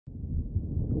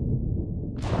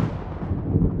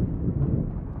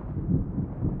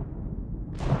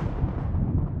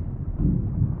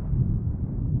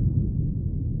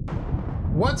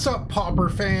What's up, Pauper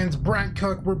fans? Bryant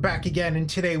Cook, we're back again, and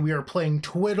today we are playing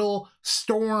Twiddle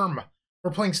Storm.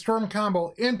 We're playing Storm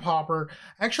combo in Pauper.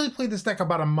 I actually played this deck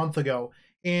about a month ago,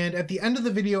 and at the end of the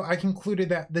video, I concluded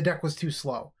that the deck was too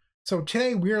slow. So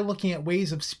today we are looking at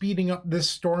ways of speeding up this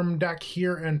Storm deck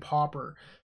here in Pauper.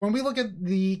 When we look at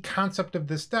the concept of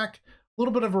this deck, a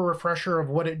little bit of a refresher of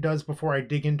what it does before I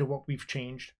dig into what we've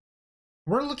changed.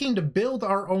 We're looking to build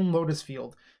our own Lotus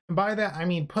field, and by that I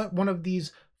mean put one of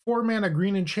these 4-mana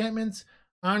green enchantments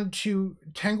onto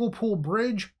Tanglepool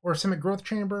Bridge or Simic Growth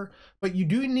Chamber, but you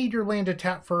do need your land to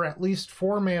tap for at least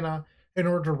 4 mana in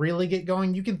order to really get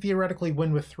going. You can theoretically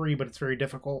win with 3, but it's very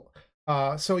difficult.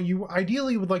 So you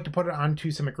ideally would like to put it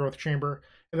onto Simic Growth Chamber,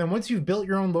 and then once you've built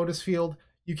your own Lotus field,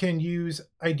 you can use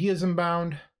Ideas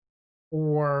Unbound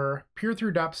or Peer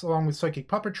Through Depths along with Psychic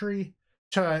Puppetry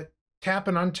to tap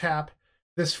and untap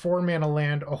this 4-mana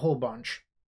land a whole bunch.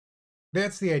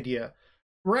 That's the idea.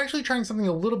 We're actually trying something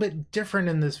a little bit different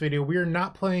in this video. We are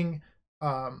not playing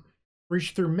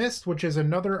Reach Through Mist, which is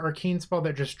another arcane spell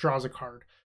that just draws a card.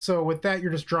 So with that,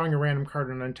 you're just drawing a random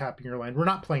card and untapping your land. We're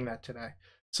not playing that today.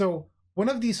 So one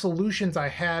of the solutions I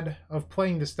had of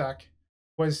playing this deck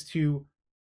was to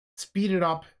speed it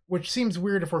up, which seems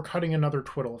weird if we're cutting another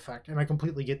Twiddle effect, and I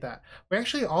completely get that. We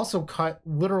actually also cut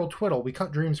literal Twiddle. We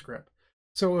cut Dream Script.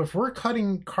 So if we're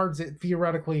cutting cards that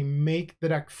theoretically make the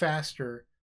deck faster,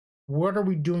 what are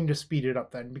we doing to speed it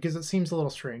up then? Because it seems a little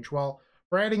strange. Well,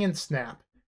 we're adding in Snap.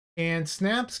 And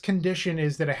Snap's condition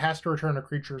is that it has to return a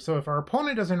creature. So if our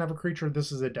opponent doesn't have a creature,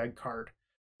 this is a dead card.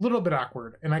 A little bit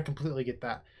awkward, and I completely get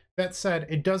that. That said,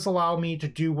 it does allow me to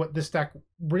do what this deck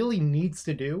really needs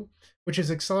to do, which is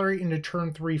accelerate into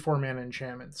turn 3 4-mana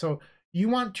enchantment. So you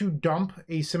want to dump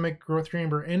a Simic Growth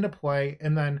Chamber into play,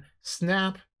 and then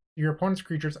snap your opponent's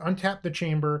creatures, untap the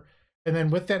chamber, and then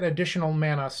with that additional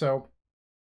mana, so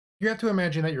you have to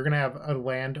imagine that you're going to have a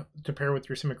land to pair with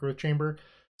your Simic Growth Chamber.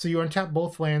 So you untap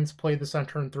both lands, play this on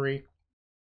turn 3.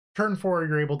 Turn 4,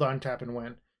 you're able to untap and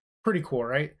win. Pretty cool,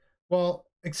 right? Well,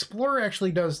 Explorer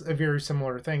actually does a very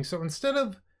similar thing. So instead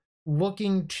of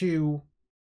looking to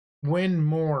win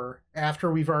more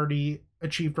after we've already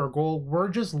achieved our goal, we're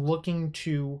just looking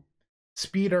to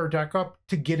speed our deck up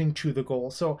to getting to the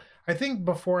goal. So I think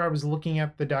before I was looking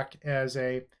at the deck as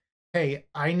a, hey,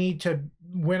 I need to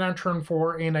win on turn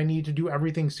 4 and I need to do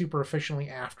everything super efficiently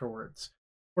afterwards.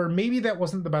 Where maybe that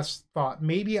wasn't the best thought.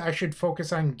 Maybe I should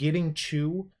focus on getting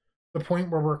to the point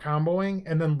where we're comboing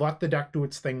and then let the deck do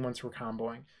its thing once we're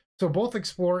comboing. So both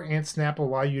Explore and Snap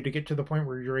allow you to get to the point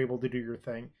where you're able to do your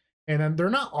thing. And then they're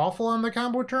not awful on the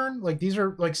combo turn. Like these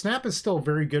are, like Snap is still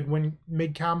very good when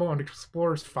mid-combo, and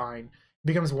Explore is fine. It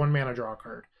becomes 1-mana draw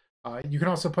card. You can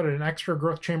also put an extra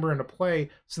Growth Chamber into play,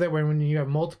 so that way when you have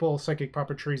multiple Psychic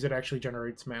Puppetries, it actually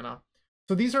generates mana.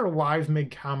 So these are live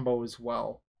mid-combo as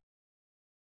well.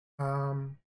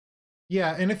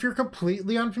 Yeah, and if you're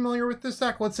completely unfamiliar with this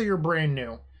deck, let's say you're brand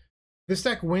new. This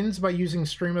deck wins by using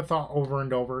Stream of Thought over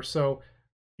and over. So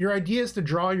your idea is to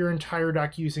draw your entire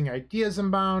deck using Ideas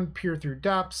Unbound, Peer Through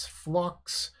Depths,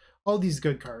 Flux, all these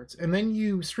good cards. And then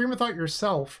you Stream of Thought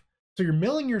yourself. So you're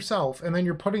milling yourself, and then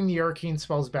you're putting the Arcane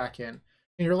Spells back in.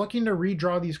 And you're looking to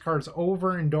redraw these cards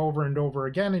over and over and over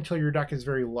again until your deck is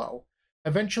very low.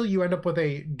 Eventually you end up with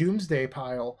a Doomsday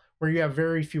pile where you have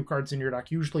very few cards in your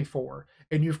deck, usually 4,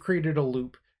 and you've created a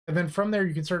loop. And then from there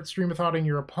you can start Stream of Thoughting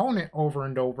your opponent over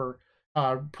and over,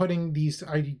 putting these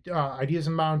Ideas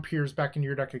Unbound, Peers back into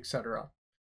your deck, etc.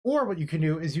 Or what you can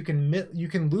do is you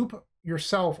can loop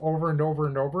yourself over and over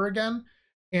and over again,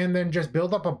 and then just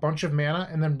build up a bunch of mana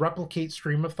and then replicate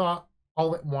Stream of Thought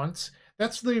all at once.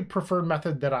 That's the preferred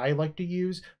method that I like to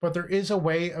use, but there is a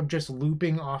way of just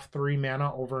looping off 3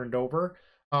 mana over and over,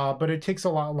 but it takes a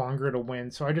lot longer to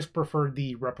win, so I just prefer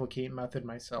the replicate method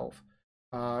myself.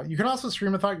 You can also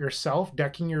Stream of Thought yourself,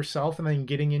 decking yourself, and then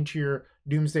getting into your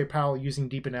Doomsday pile using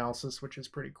Deep Analysis, which is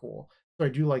pretty cool. So I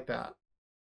do like that.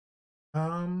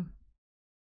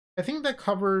 I think that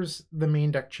covers the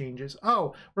main deck changes.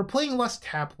 Oh, we're playing less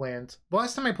tap lands. The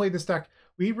last time I played this deck,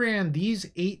 we ran these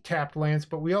 8 tapped lands,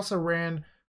 but we also ran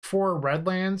 4 red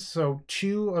lands. So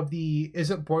 2 of the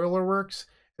Izzet Boilerworks,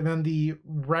 and then the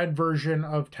red version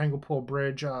of Tanglepool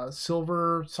Bridge,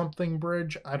 Silver something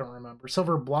Bridge, I don't remember.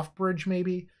 Silver Bluff Bridge,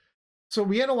 maybe. So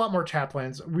we had a lot more tap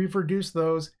lands. We've reduced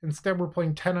those. Instead, we're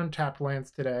playing 10 untapped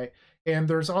lands today. And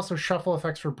there's also shuffle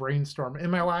effects for Brainstorm.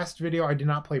 In my last video, I did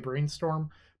not play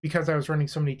Brainstorm because I was running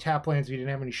so many tap lands, we didn't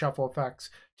have any shuffle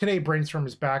effects. Today, Brainstorm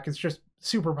is back. It's just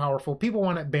super powerful. People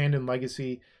want it banned in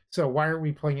Legacy, so why aren't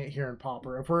we playing it here in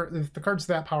Pauper? If the card's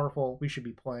that powerful, we should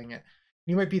be playing it.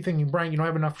 You might be thinking, Brian, you don't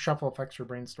have enough shuffle effects for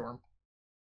Brainstorm.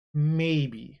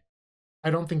 Maybe. I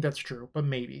don't think that's true, but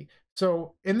maybe.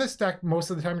 So in this deck, most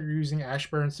of the time you're using Ash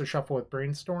Barrens to shuffle with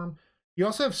Brainstorm. You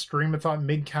also have Stream of Thought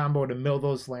mid-combo to mill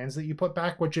those lands that you put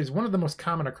back, which is one of the most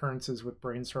common occurrences with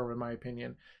Brainstorm, in my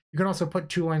opinion. You can also put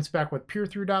 2 lands back with Peer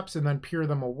Through Dops and then peer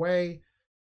them away.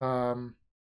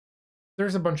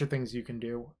 There's a bunch of things you can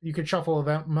do. You could shuffle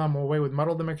them away with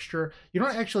Muddle the Mixture. You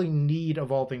don't actually need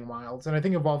Evolving Wilds, and I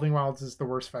think Evolving Wilds is the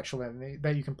worst fetch land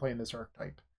that you can play in this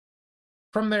archetype.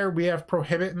 From there, we have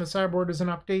Prohibit in the sideboard as an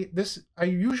update. This, I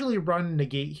usually run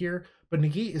Negate here, but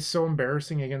Negate is so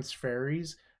embarrassing against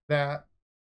fairies that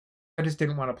I just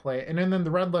didn't want to play it. And then in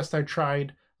the red list, I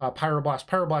tried Pyroblast.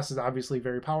 Pyroblast is obviously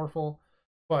very powerful,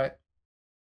 but,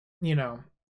 you know,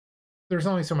 there's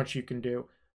only so much you can do.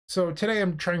 So today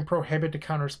I'm trying Prohibit to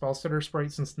counter Spellstutter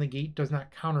Sprite since Negate does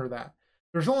not counter that.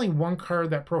 There's only one card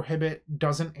that Prohibit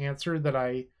doesn't answer that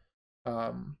I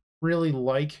really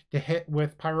like to hit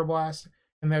with Pyroblast,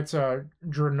 and that's a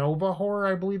Drenova Horror,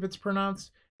 I believe it's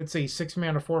pronounced. It's a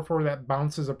 6-mana 4/4 that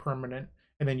bounces a permanent,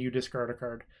 and then you discard a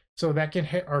card. So that can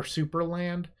hit our super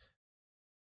land.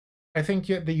 I think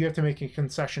that you have to make a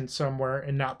concession somewhere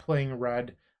and not playing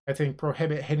red. I think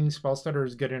Prohibit hitting Spellstutter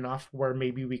is good enough where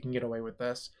maybe we can get away with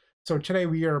this. So today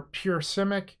we are pure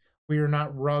Simic. We are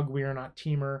not Rug. We are not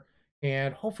Teamer.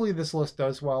 And hopefully this list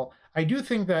does well. I do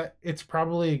think that it's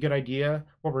probably a good idea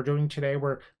what we're doing today,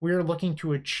 where we are looking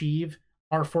to achieve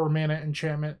our 4-mana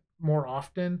enchantment more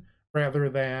often rather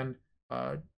than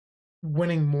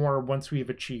winning more once we've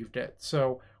achieved it.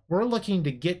 So we're looking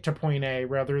to get to point A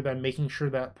rather than making sure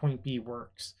that point B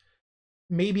works.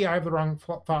 Maybe I have the wrong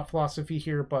thought philosophy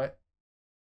here, but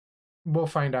we'll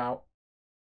find out.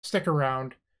 Stick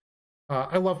around.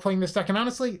 I love playing this deck, and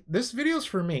honestly, this video is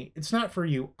for me. It's not for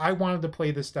you. I wanted to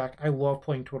play this deck. I love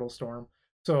playing Twiddle Storm.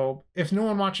 So if no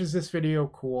one watches this video,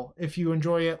 cool. If you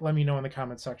enjoy it, let me know in the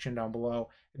comment section down below.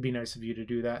 It'd be nice of you to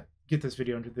do that. Get this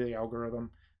video into the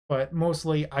algorithm. But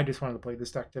mostly, I just wanted to play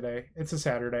this deck today. It's a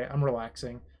Saturday. I'm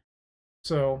relaxing.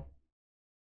 So,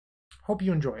 hope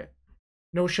you enjoy it.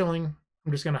 No shilling.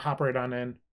 I'm just going to hop right on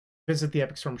in, visit the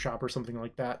Epic Storm shop or something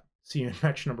like that. See you in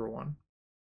match number 1.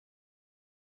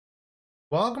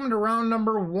 Welcome to round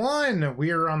number 1.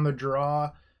 We are on the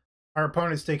draw. Our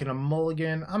opponent's taking a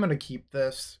mulligan. I'm going to keep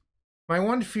this. My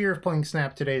one fear of playing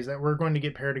Snap today is that we're going to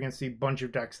get paired against a bunch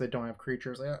of decks that don't have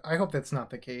creatures. I hope that's not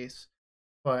the case,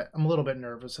 but I'm a little bit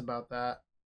nervous about that.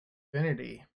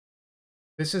 Affinity.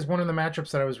 This is one of the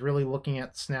matchups that I was really looking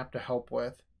at Snap to help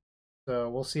with. So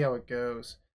we'll see how it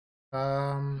goes.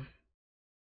 I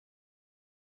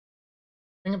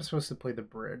think I'm supposed to play the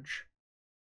bridge.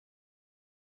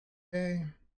 Okay.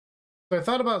 So I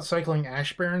thought about cycling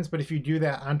Ash Barrens, but if you do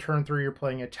that on turn 3, you're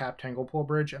playing a tap Tanglepool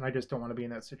Bridge, and I just don't want to be in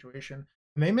that situation.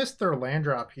 And they missed their land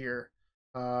drop here.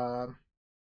 Kind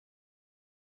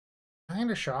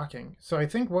of shocking. So I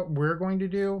think what we're going to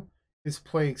do is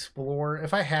play Explore.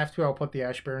 If I have to, I'll put the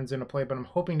Ash Barrens into play, but I'm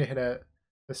hoping to hit the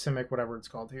Simic, whatever it's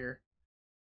called here.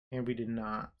 And we did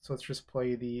not. So let's just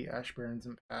play the Ash Barrens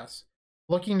and pass.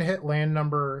 Looking to hit land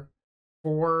number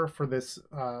 4 for this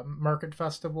Market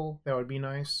Festival. That would be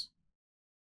nice.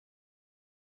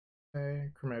 Okay,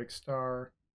 Chromatic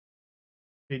Star.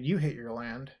 Did you hit your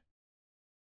land?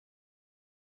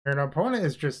 Our opponent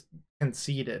is just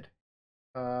conceded.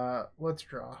 Let's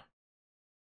draw.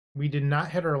 We did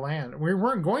not hit our land. We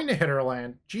weren't going to hit our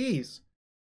land. Jeez.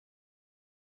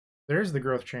 There's the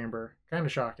Growth Chamber. Kind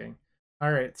of shocking.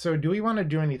 Alright, so do we want to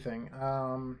do anything?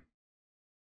 I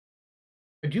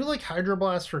do like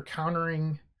Hydroblast for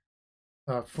countering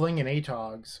Fling and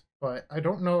Atogs, but I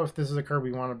don't know if this is a card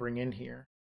we want to bring in here.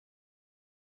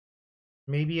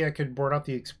 Maybe I could board out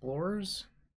the Explorers?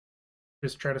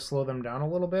 Just try to slow them down a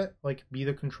little bit, like be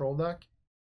the control deck?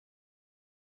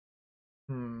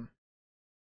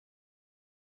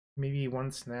 Maybe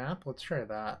one Snap? Let's try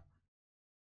that.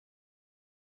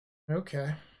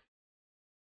 Okay.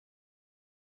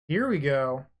 Here we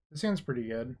go. This hand's pretty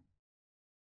good.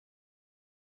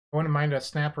 I wouldn't mind a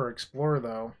Snap or Explorer,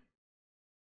 though.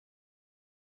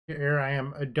 Here I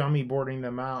am, a dummy boarding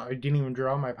them out. I didn't even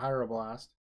draw my Pyroblast.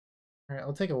 Alright,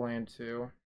 I'll take a land,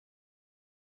 too.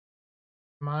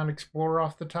 Come on, Explorer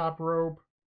off the top rope.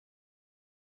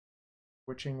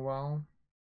 Witching Well.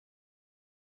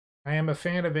 I am a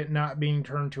fan of it not being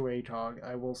turned to Atog.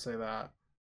 I will say that.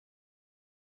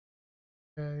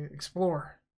 Okay,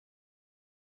 Explore.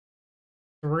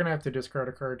 So we're going to have to discard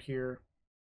a card here.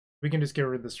 We can just get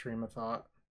rid of the Stream of Thought.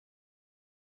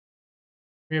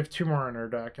 We have 2 more on our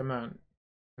deck. I'm not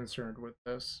concerned with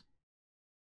this.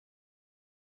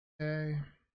 Okay.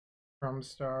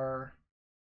 Drumstar.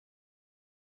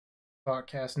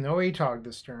 Thoughtcast. No Atog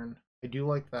this turn. I do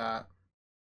like that.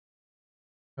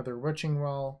 Another Witching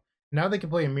Well. Now they can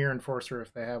play a Mirror Enforcer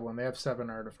if they have one. They have 7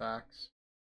 artifacts.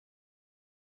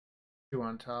 2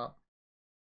 on top.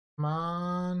 Come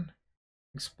on.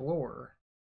 Explore.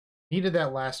 Needed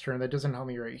that last turn. That doesn't help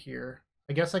me right here.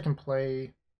 I guess I can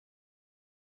play...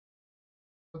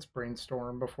 Let's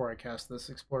brainstorm before I cast this.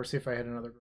 Explore, see if I had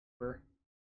another...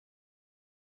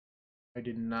 I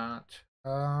did not.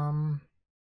 Doesn't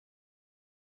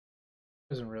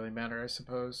really matter, I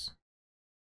suppose.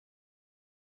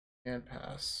 And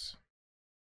pass.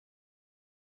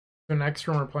 So next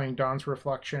turn we're playing Dawn's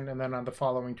Reflection, and then on the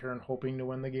following turn hoping to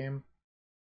win the game.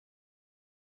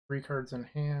 3 cards in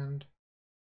hand.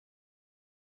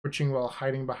 Witching Well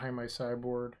hiding behind my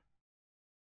sideboard.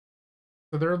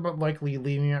 So they're likely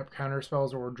leaving up counter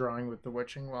spells or drawing with the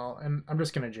Witching Well, and I'm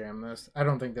just going to jam this. I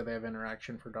don't think that they have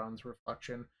interaction for Dawn's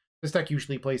Reflection. This deck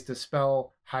usually plays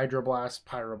Dispel, Hydroblast,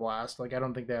 Pyroblast. Like, I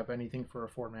don't think they have anything for a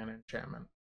 4-mana enchantment.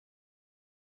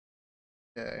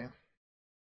 Okay.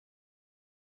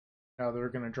 Now they're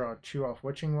going to draw 2 off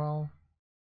Witching Well.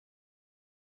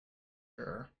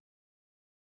 Sure.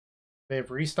 They've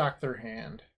restocked their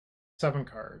hand. 7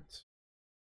 cards.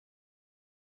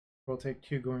 We'll take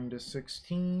 2 going to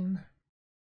 16.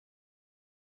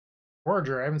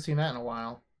 Forager, I haven't seen that in a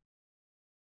while.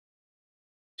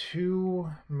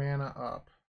 2 mana up.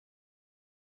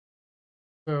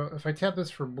 So if I tap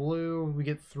this for blue, we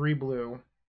get 3 blue.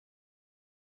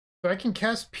 So I can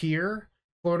cast Peer,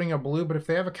 floating a blue, but if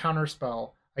they have a counter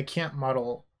spell, I can't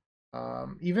muddle.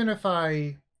 Even if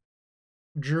I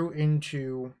drew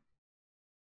into...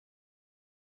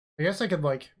 I guess I could,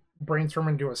 like, brainstorm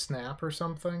and do a snap or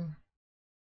something.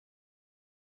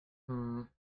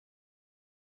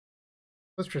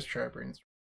 Let's just try brainstorm.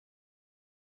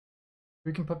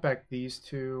 We can put back these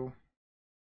 2.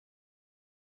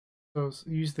 So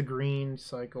use the green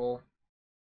cycle.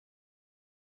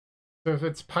 So if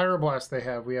it's Pyroblast they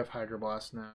have, we have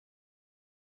Hydroblast now.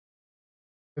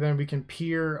 And then we can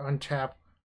Peer, untap.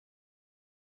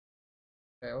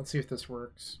 Okay, let's see if this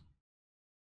works.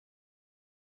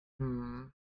 I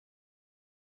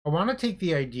want to take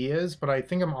the Ideas, but I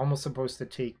think I'm almost supposed to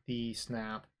take the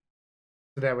Snap.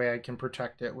 So that way I can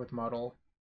protect it with Muddle.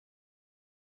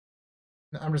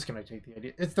 I'm just going to take the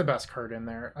Idea. It's the best card in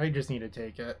there. I just need to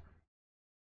take it.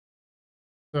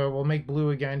 So we'll make blue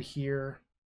again here.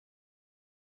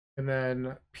 And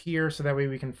then Peer, so that way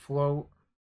we can float.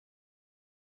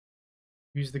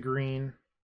 Use the green.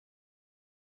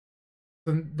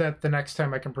 So that the next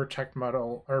time I can protect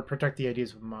Muddle, or protect the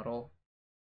Ideas with Muddle.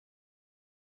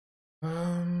 I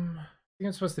think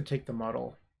I'm supposed to take the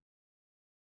Muddle.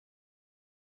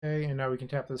 Okay, and now we can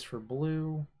tap this for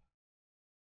blue.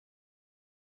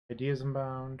 Ideas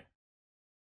Unbound.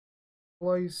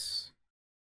 Splice.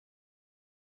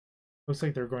 Looks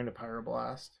like they're going to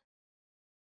Pyroblast.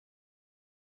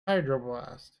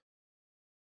 Hydroblast.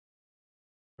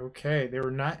 Okay, they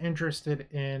were not interested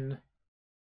in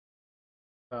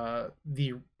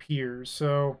the Peers,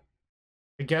 so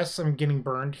I guess I'm getting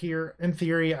burned here. In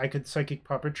theory, I could Psychic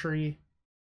Puppetry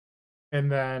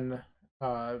and then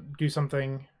do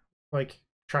something like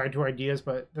try 2 Ideas,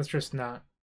 but that's just not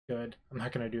good. I'm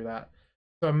not going to do that.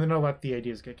 So I'm going to let the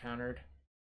Ideas get countered,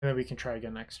 and then we can try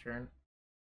again next turn.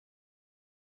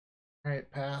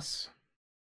 Alright, pass.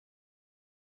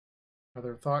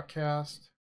 Another Thoughtcast.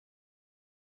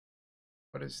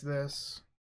 What is this?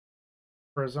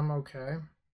 Prism, okay.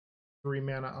 3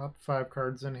 mana up, 5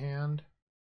 cards in hand.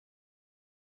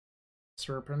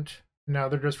 Serpent. Now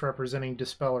they're just representing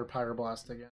Dispel or Pyroblast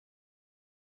again.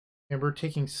 And we're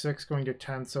taking 6 going to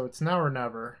 10, so it's now or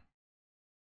never.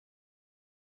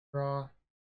 Draw.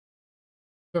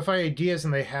 So if I Ideas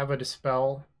and they have a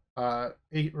Dispel,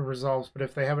 it resolves, but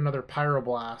if they have another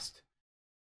Pyroblast,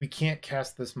 we can't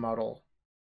cast this Muddle.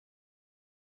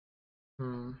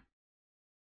 I'm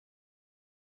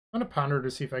gonna ponder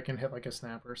to see if I can hit like a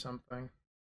snap or something.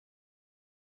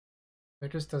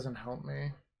 That just doesn't help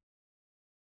me.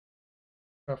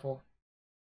 Shuffle.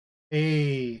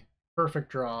 Hey, perfect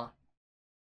draw.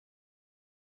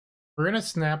 We're gonna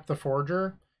snap the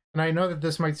Forger, and I know that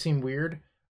this might seem weird,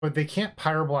 but they can't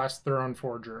Pyroblast their own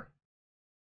Forger.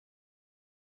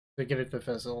 They get it to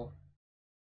fizzle.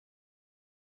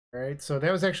 Alright, so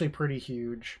that was actually pretty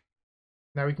huge.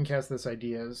 Now we can cast this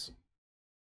Ideas.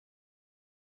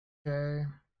 Okay.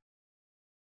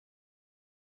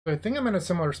 So I think I'm in a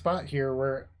similar spot here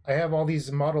where I have all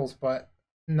these muddles, but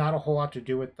not a whole lot to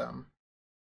do with them.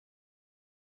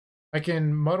 I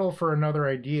can muddle for another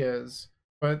Ideas,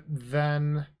 but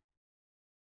then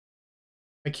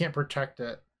I can't protect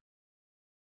it.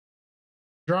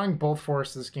 Drawing both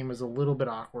forests this game is a little bit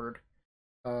awkward.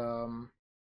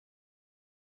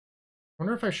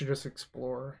 Wonder if I should just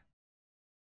explore.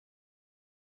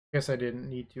 Guess I didn't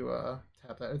need to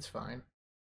tap that. It's fine.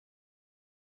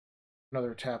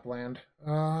 Another tap land.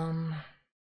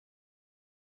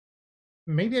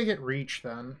 Maybe I get reach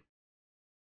then.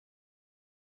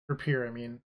 Repair, I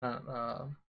mean,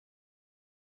 not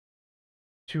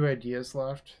 2 ideas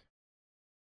left.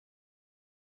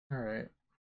 All right.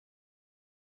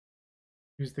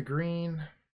 Use the green.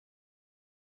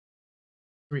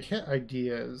 We hit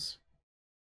ideas.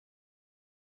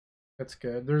 That's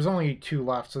good. There's only 2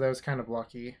 left, so that was kind of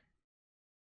lucky.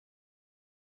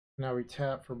 Now we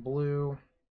tap for blue.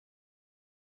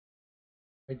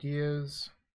 Ideas.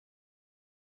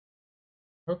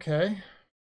 Okay.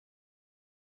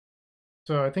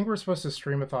 So I think we're supposed to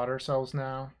stream a thought ourselves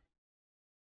now.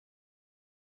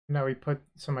 Now we put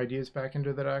some ideas back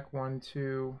into the deck. 1,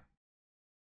 2,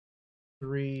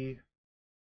 3,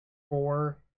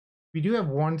 4. We do have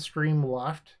 1 stream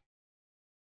left.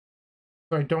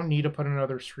 So I don't need to put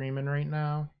another stream in right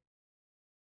now.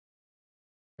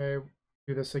 Okay,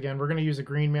 do this again. We're going to use a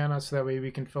green mana so that way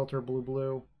we can filter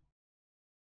blue.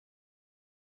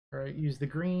 All right, use the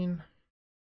green.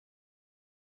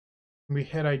 We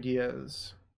hit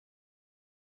ideas.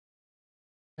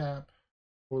 Tap,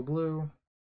 blue.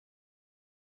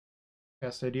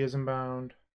 Cast Ideas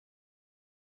Unbound.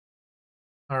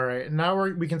 All right, now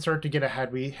we can start to get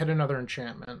ahead. We hit another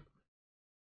enchantment.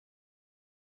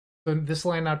 So this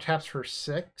land now taps for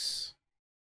 6.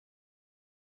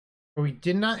 But we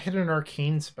did not hit an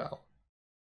arcane spell.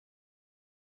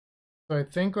 So I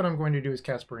think what I'm going to do is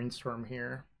cast Brainstorm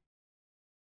here.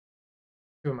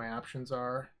 2 of my options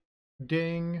are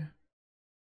Ding.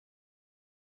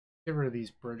 Get rid of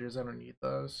these bridges, I don't need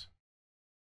those.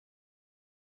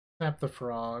 Snap the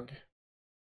frog.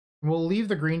 We'll leave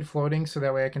the green floating so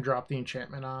that way I can drop the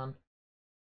enchantment on.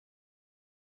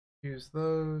 Use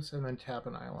those and then tap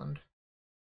an island.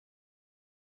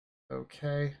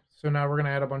 Okay, so now we're going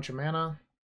to add a bunch of mana.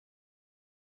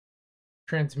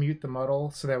 Transmute the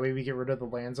muddle so that way we get rid of the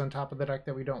lands on top of the deck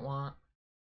that we don't want.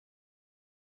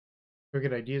 Go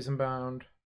get Ideas Unbound.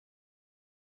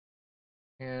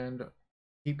 And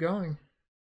keep going.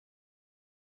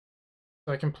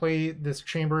 So I can play this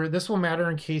chamber. This will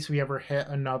matter in case we ever hit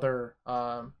another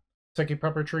Psychic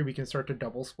Puppetry. We can start to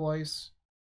double splice.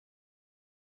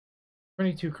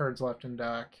 22 cards left in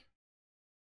deck.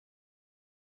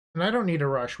 And I don't need a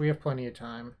rush. We have plenty of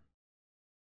time.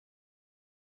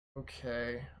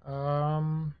 Okay.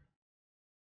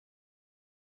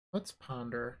 Let's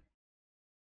ponder.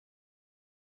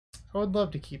 I would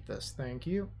love to keep this. Thank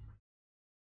you.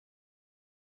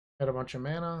 Got a bunch of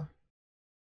mana.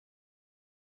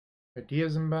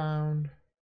 Ideas Unbound.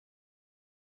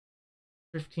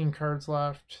 15 cards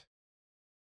left.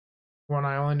 1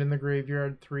 island in the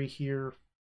graveyard, 3 here.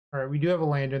 Alright, we do have a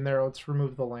land in there. Let's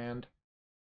remove the land.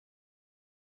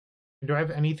 Do I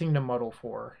have anything to muddle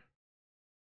for?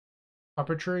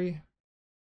 Puppetry?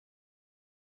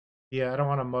 Yeah, I don't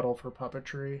want to muddle for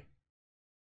puppetry.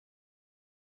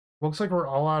 Looks like we're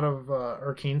all out of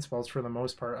arcane spells for the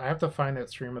most part. I have to find that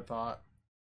stream of thought.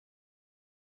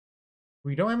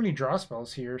 We don't have any draw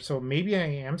spells here, so maybe I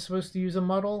am supposed to use a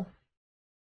muddle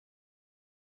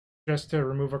just to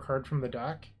remove a card from the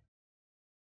deck.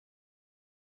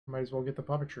 Might as well get the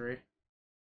puppetry.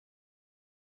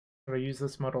 Should I use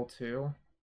this muddle too?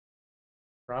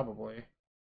 Probably.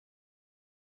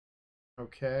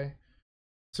 Okay.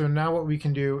 So now what we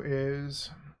can do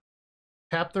is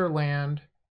tap their land,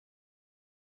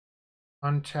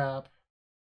 untap,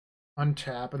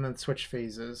 untap, and then switch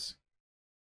phases.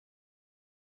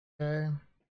 Okay.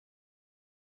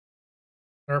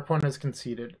 Our opponent has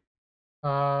conceded.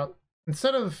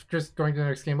 Instead of just going to the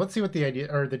next game, let's see what the idea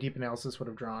or the deep analysis would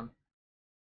have drawn.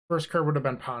 First card would have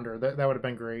been Ponder. That would have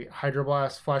been great.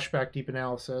 Hydroblast, Flashback, Deep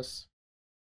Analysis,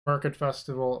 Market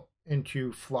Festival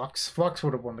into Flux. Flux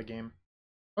would have won the game.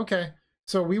 Okay,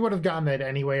 so we would have gotten that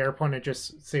anyway. Our opponent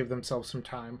just saved themselves some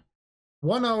time.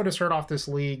 1-0 to start off this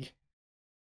league.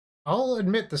 I'll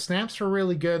admit the snaps were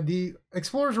really good. The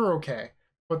explorers were okay,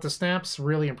 but the snaps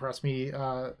really impressed me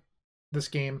this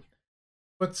game.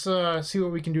 Let's see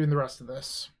what we can do in the rest of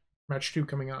this. Match 2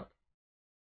 coming up.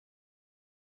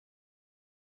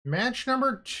 Match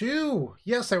number 2.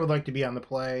 Yes, I would like to be on the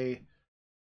play.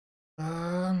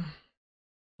 Alright,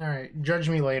 judge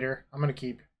me later. I'm going to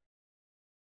keep.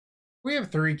 We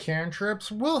have 3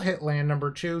 cantrips. We'll hit land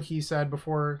number 2, he said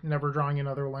before never drawing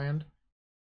another land.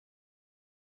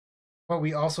 But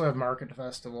we also have Market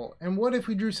Festival. And what if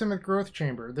we drew Simic Growth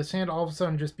Chamber? This hand all of a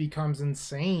sudden just becomes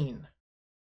insane.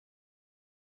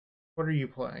 What are you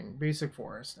playing? Basic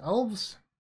Forest. Elves?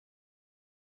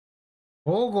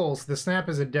 Bogles, the snap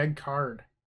is a dead card.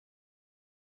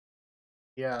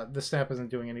 Yeah, the snap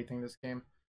isn't doing anything this game.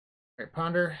 All right,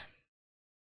 ponder.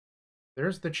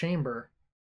 There's the chamber.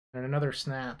 And another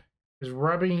snap. Just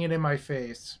rubbing it in my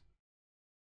face.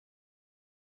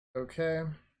 Okay.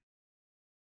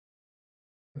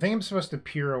 I think I'm supposed to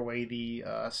peer away the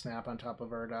snap on top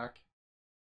of our deck.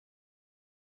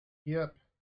 Yep.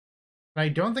 And I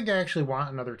don't think I actually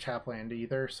want another tap land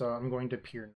either, so I'm going to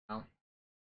peer now.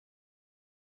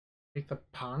 Take the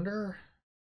ponder.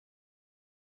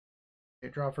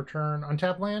 Okay, draw for turn.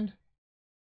 Untap land.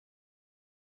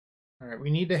 Alright, we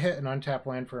need to hit an untap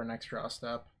land for our next draw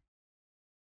step.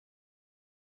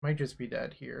 Might just be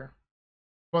dead here.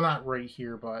 Well, not right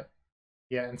here, but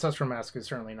yeah, Ancestral Mask is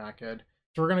certainly not good.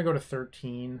 So we're going to go to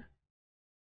 13.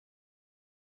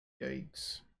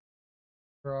 Yikes.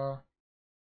 Draw.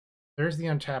 There's the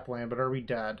untap land, but are we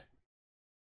dead?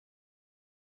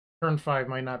 Turn 5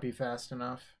 might not be fast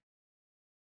enough.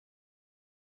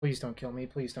 Please don't kill me.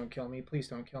 Please don't kill me. Please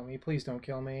don't kill me. Please don't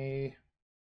kill me.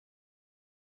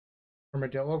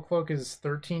 Armadillo Cloak is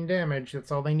 13 damage.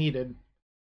 That's all they needed.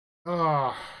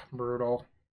 Ah, oh, brutal.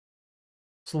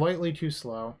 Slightly too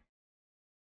slow.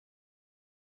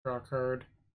 Draw card.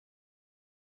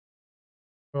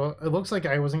 Well, it looks like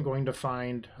I wasn't going to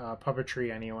find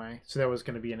Puppetry anyway, so that was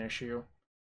going to be an issue.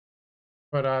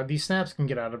 But these snaps can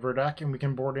get out of our deck, and we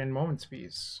can board in Moment's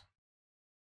Peace.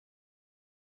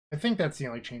 I think that's the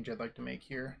only change I'd like to make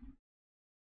here.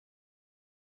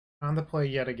 On the play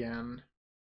yet again.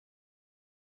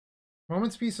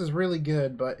 Moment's Peace is really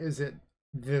good, but is it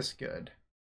this good?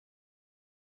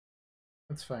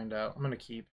 Let's find out. I'm going to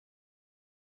keep.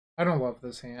 I don't love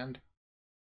this hand.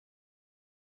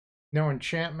 No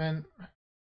enchantment.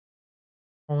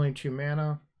 Only 2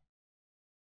 mana.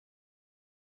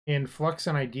 And Flux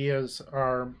and Ideas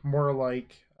are more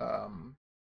like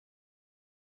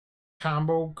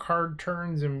combo card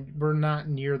turns, and we're not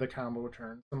near the combo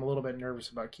turns. I'm a little bit nervous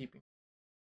about keeping.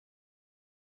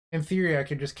 In theory, I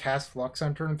could just cast Flux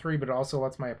on turn 3, but it also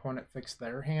lets my opponent fix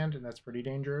their hand, and that's pretty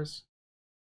dangerous.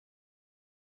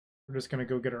 We're just going to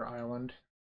go get our island.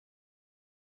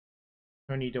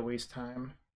 No need to waste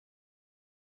time.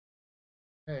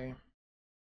 Okay.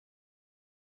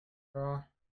 Draw.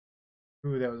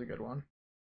 Ooh, that was a good one.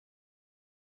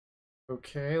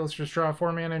 Okay, let's just draw a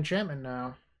 4-mana enchantment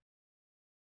now.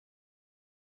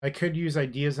 I could use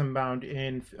Ideas Unbound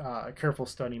in careful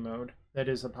study mode. That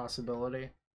is a possibility.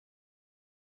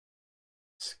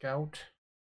 Scout.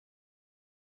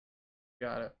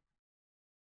 Got it.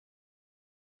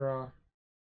 Draw.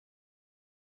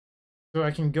 So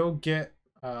I can go get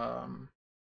Puppetry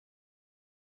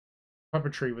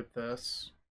with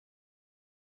this.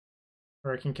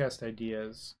 Or I can cast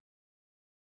Ideas.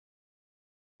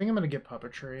 I think I'm going to get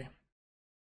Puppetry.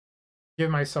 Give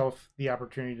myself the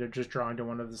opportunity to just draw into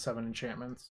one of the 7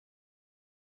 enchantments.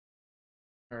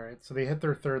 Alright, so they hit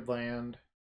their 3rd land.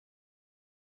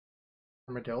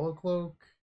 Armadillo Cloak?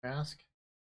 Mask?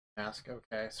 Mask,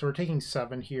 okay. So we're taking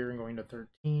 7 here and going to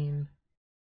 13.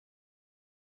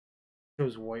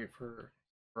 Shows white for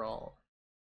all.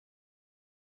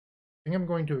 I think I'm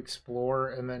going to explore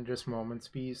and then just Moment's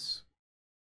Peace.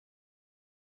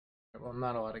 Well, I'm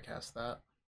not allowed to cast that.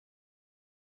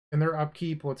 In their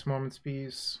upkeep, what's Moment's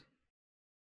Peace?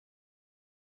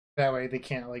 That way they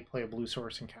can't like play a blue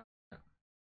source and counter it.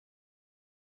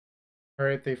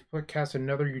 Alright, they've cast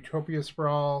another Utopia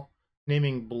Sprawl,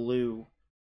 naming blue.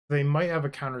 They might have a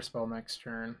counterspell next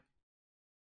turn.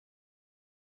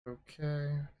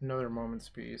 Okay, another Moment's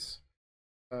Peace.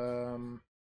 I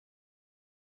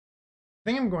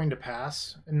think I'm going to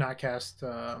pass and not cast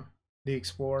the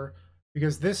Explore,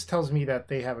 because this tells me that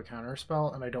they have a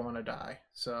counterspell and I don't want to die.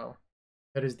 So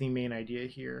that is the main idea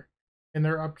here. In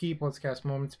their upkeep, let's cast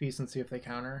Moment's Peace and see if they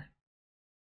counter.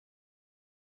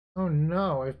 Oh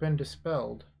no, I've been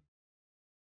dispelled.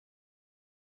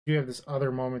 You have this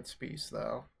other Moment's Peace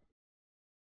though.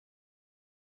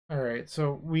 Alright,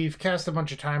 so we've cast a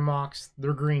bunch of Time Locks.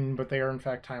 They're green, but they are in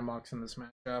fact Time Locks in this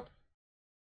matchup.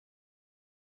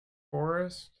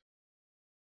 Forest.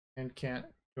 And can't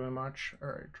do much.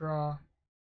 Alright, draw.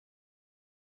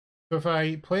 So if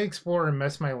I play Explore and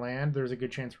mess my land, there's a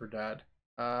good chance we're dead.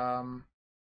 Kind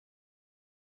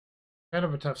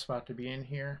of a tough spot to be in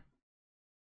here.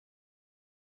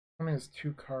 Only has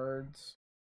 2 cards.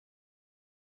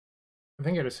 I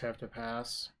think I just have to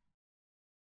pass.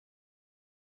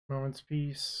 Moment's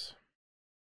Peace.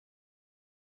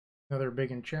 Another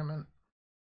big enchantment.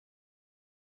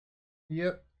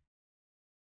 Yep.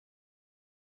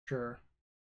 Sure.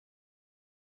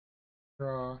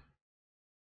 Draw.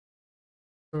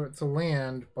 So it's a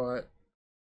land, but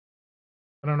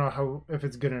I don't know if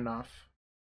it's good enough.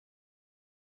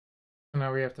 So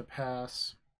now we have to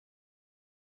pass.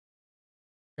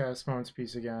 Cast Moment's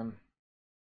Peace again.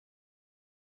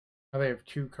 Now they have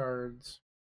 2 cards.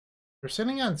 They're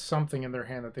sitting on something in their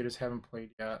hand that they just haven't played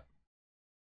yet.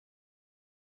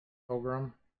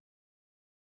 Pilgrim.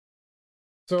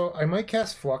 So I might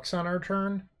cast Flux on our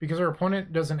turn because our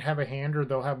opponent doesn't have a hand, or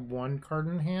they'll have 1 card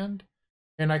in hand.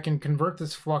 And I can convert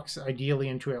this Flux ideally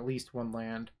into at least 1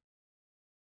 land,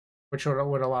 which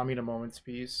would allow me to Moment's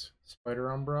Peace.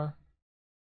 Spider Umbra.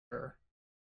 Sure.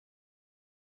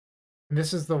 And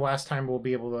this is the last time we'll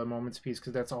be able to Moment's Peace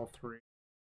because that's all 3.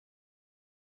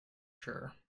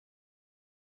 Sure.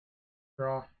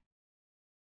 Draw.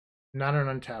 Not an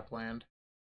untapped land.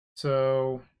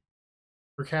 So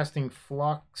we're casting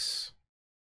Flux.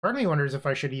 Part of me wonders if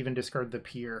I should even discard the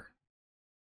Pier,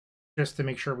 just to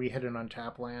make sure we hit an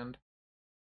untapped land.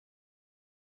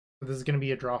 So this is going to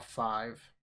be a draw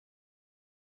 5.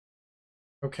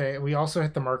 Okay, we also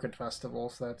hit the Market Festival,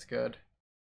 so that's good.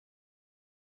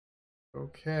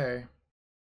 Okay.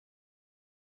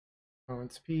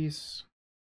 Moment's Peace.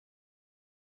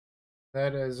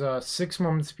 That is 6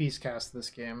 Moment's Peace cast this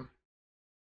game.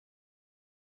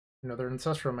 Another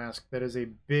Ancestral Mask. That is a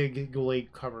big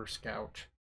Glade Cover Scout.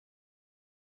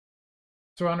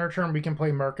 So on our turn, we can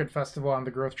play Market Festival on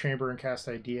the Growth Chamber and cast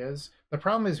Ideas. The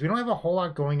problem is we don't have a whole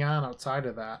lot going on outside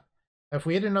of that. If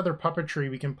we hit another Puppetry,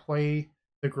 we can play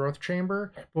the Growth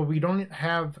Chamber, but we don't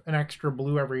have an extra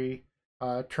blue every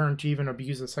turn to even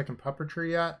abuse the second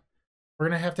Puppetry yet. We're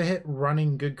going to have to hit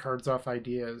running good cards off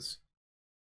Ideas.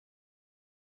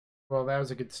 Well, that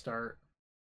was a good start.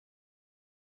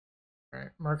 All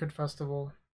right, Market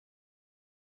Festival.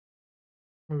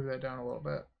 Move that down a little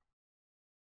bit.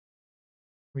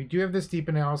 We do have this Deep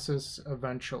Analysis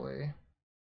eventually.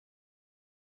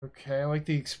 Okay, I like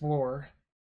the Explore.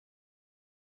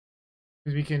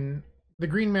 Because we can... The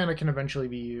green mana can eventually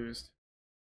be used.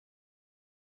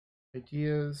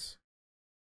 Ideas.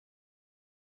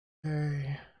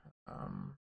 Okay.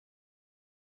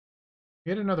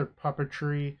 Get another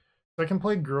Puppetry. So I can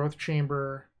play Growth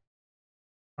Chamber.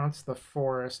 Bounce the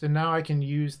Forest. And now I can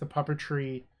use the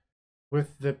Puppetry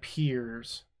with the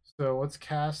Piers. So let's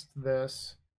cast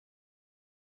this.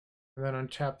 And then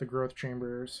untap the Growth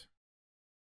Chambers.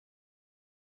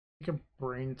 Take a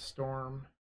Brainstorm.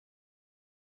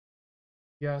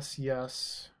 Yes,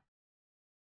 yes.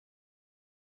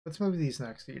 Let's move these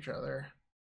next to each other.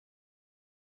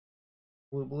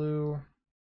 Blue, blue.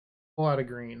 Pull out a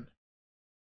green.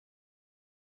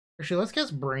 Actually, let's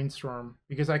cast Brainstorm,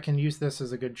 because I can use this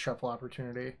as a good shuffle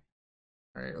opportunity.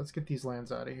 Alright, let's get these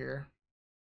lands out of here.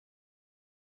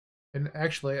 And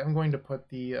actually, I'm going to put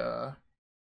the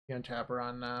untapper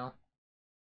on now.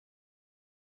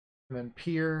 And then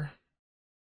Pier.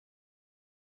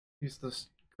 Use this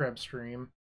Crab Stream.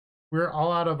 We're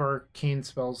all out of Arcane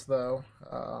Spells, though.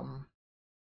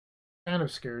 Kind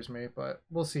of scares me, but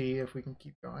we'll see if we can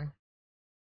keep going.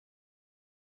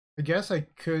 I guess I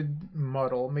could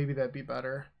muddle. Maybe that'd be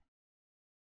better.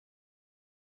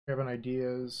 We have an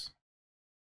Ideas.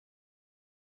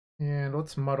 And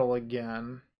let's muddle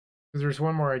again, because there's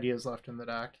 1 more Ideas left in the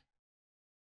deck.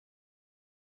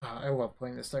 I love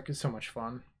playing this deck. It's so much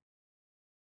fun.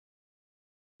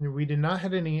 We did not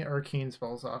hit any Arcane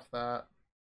Spells off that.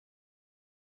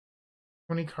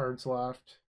 20 cards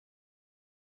left.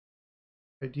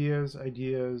 Ideas,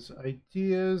 ideas,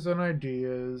 ideas, and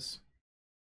ideas.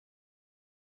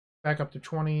 Back up to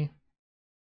 20.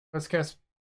 Let's cast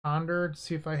Ponder to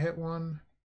see if I hit one.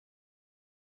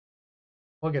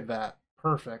 Look at that.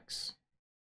 Perfects.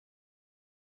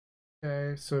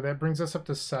 Okay, so that brings us up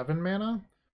to 7 mana,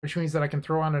 which means that I can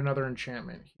throw on another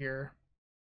enchantment here.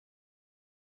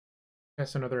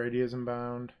 Cast another Ideas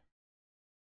Unbound.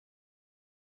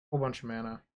 Whole bunch of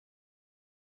mana.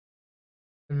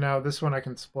 And now this one I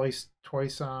can splice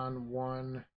twice on.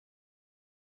 1,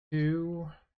 2.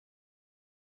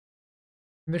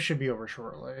 And this should be over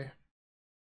shortly.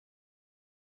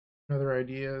 Another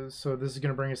Ideas. So this is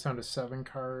going to bring us down to 7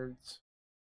 cards.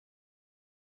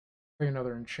 Play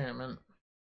another enchantment.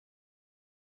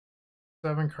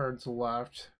 7 cards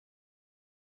left.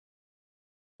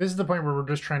 This is the point where we're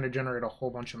just trying to generate a whole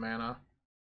bunch of mana.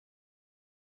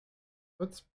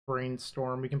 Let's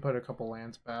Brainstorm. We can put a couple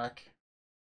lands back.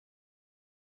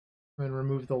 Then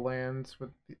remove the lands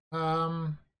with the,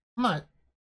 I'm not...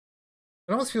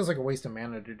 It almost feels like a waste of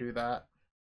mana to do that.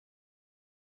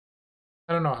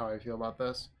 I don't know how I feel about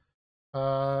this.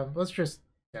 Let's just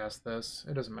cast this.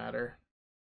 It doesn't matter.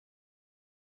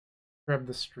 Grab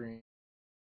the stream.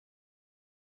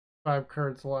 5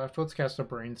 cards left. Let's cast a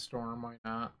Brainstorm. Why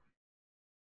not?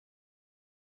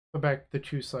 Put back the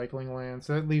 2 cycling lands.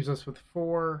 That leaves us with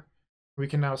 4. We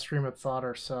can now stream a thought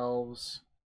ourselves.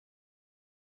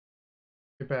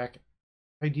 Get back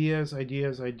ideas,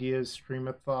 stream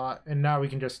a thought, and now we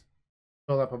can just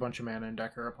build up a bunch of mana and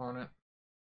deck our opponent.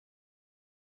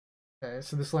 Okay,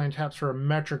 so this land taps for a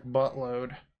metric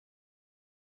buttload.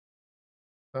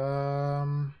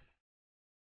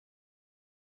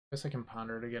 Guess I can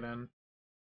ponder to get in.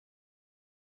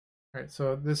 Alright,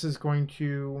 so this is going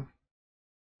to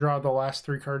draw the last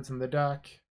 3 cards in the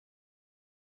deck.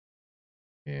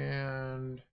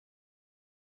 And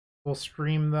we'll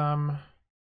stream them.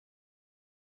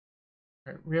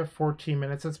 Alright, we have 14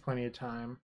 minutes, that's plenty of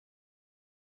time.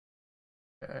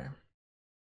 Okay.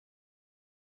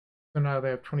 So now they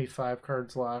have 25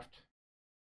 cards left.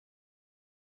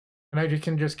 And I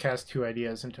can just cast 2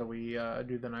 ideas until we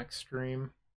do the next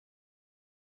stream.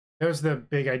 That was the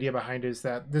big idea behind it, is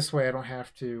that this way I don't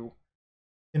have to,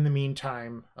 in the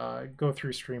meantime, go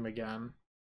through stream again.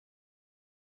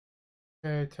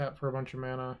 Okay, tap for a bunch of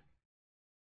mana.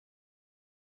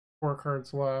 4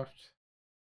 cards left.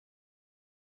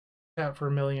 Tap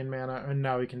for 1,000,000 mana, and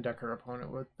now we can deck our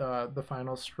opponent with the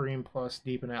final stream plus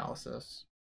deep analysis.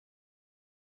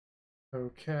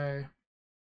 Okay.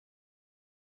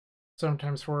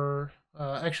 Sometimes for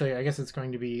actually, I guess it's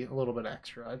going to be a little bit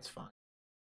extra. It's fine.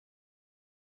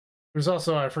 There's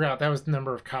also, I forgot, that was the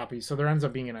number of copies, so there ends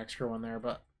up being an extra one there,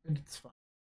 but it's fine.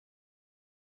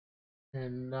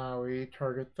 And now we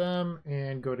target them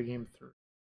and go to game 3.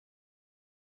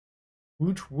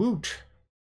 Woot woot!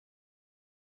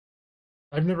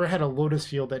 I've never had a Lotus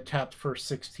Field that tapped for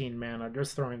 16 mana,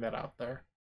 just throwing that out there.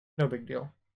 No big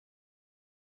deal.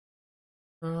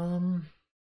 Yeah,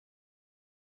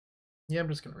 I'm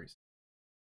just gonna reset.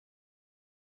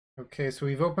 Okay, so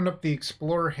we've opened up the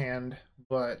Explorer hand,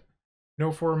 but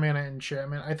no 4 mana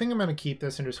enchantment. I think I'm gonna keep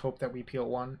this and just hope that we peel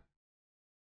 1.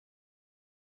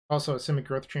 Also, a Simic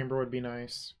Growth Chamber would be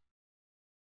nice.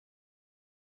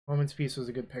 Moment's Peace was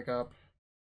a good pickup.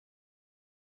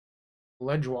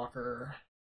 Ledgewalker.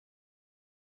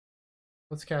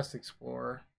 Let's cast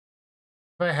Explorer.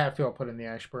 If I have to, I'll put in the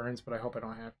Ashburns, but I hope I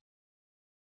don't have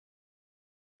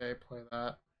to. Okay, play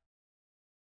that.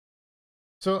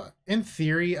 So, in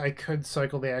theory, I could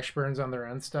cycle the Ashburns on their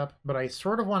end step, but I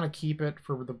sort of want to keep it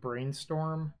for the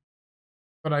Brainstorm.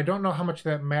 But I don't know how much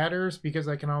that matters, because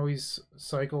I can always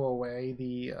cycle away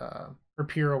the, or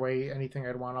peer away anything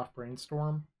I'd want off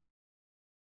Brainstorm.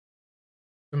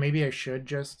 So maybe I should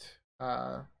just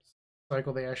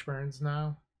cycle the Ashburns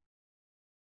now.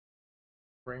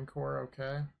 Brain Core,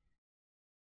 okay.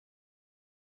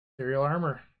 Ethereal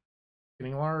Armor,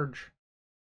 getting large.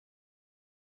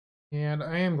 And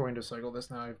I am going to cycle this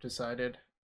now, I've decided.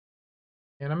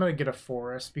 And I'm going to get a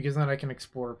Forest, because then I can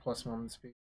explore plus Moment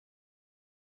Speed.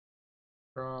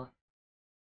 Draw.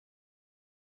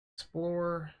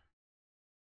 Explore.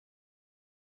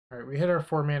 Alright, we hit our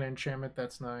 4 mana enchantment,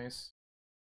 that's nice.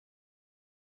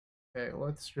 Okay,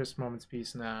 let's just Moment's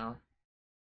Peace now.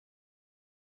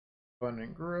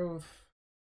 Abundant Growth.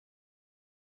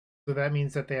 So that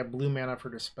means that they have blue mana for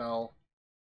Dispel.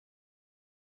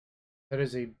 That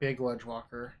is a big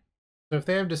Ledgewalker. So if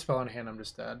they have Dispel in hand, I'm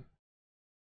just dead.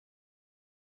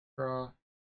 Draw.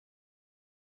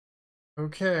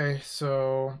 Okay,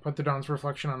 so put the Dawn's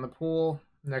Reflection on the pool.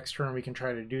 Next turn we can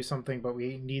try to do something, but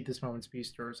we need this Moment's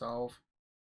Peace to resolve.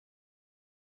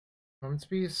 Moment's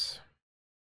Peace.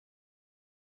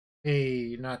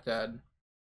 Hey, not dead.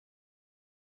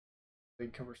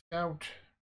 Big Cover Scout.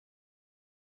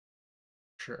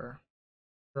 Sure.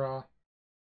 Draw.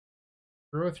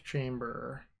 Growth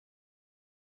Chamber.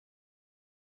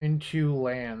 Into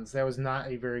lands. That was not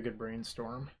a very good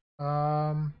Brainstorm.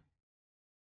 I'm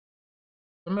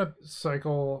gonna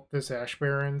cycle this Ash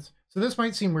Barrens. So this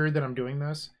might seem weird that I'm doing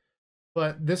this,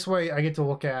 but this way I get to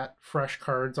look at fresh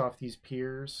cards off these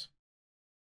piers.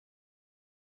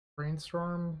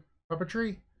 Brainstorm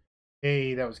Puppetry?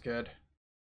 Hey, that was good.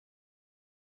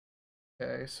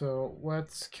 Okay, so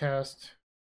let's cast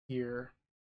here.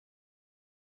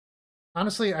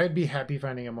 Honestly, I'd be happy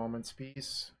finding a Moment's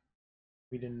Peace.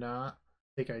 We did not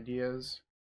take ideas.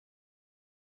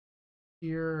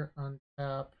 Here,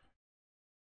 untap.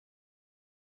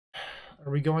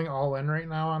 Are we going all in right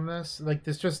now on this? Like,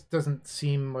 this just doesn't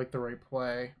seem like the right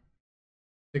play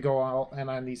to go all in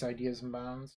on these Ideas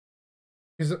Unbound.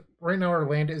 Because right now our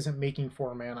land isn't making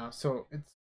 4 mana, so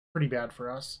it's pretty bad for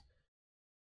us.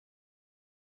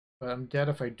 But I'm dead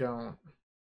if I don't.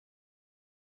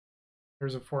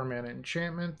 There's a 4 mana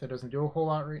enchantment that doesn't do a whole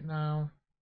lot right now.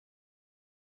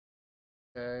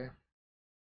 Okay.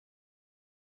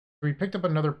 We picked up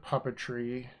another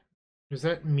Puppetry. Does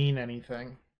that mean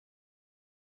anything?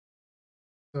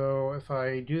 So if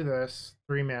I do this,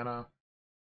 3 mana,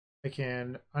 I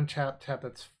can untap, tap.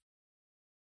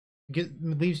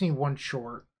 Leaves me 1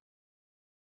 short.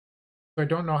 So I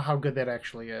don't know how good that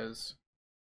actually is.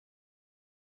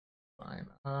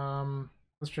 Fine.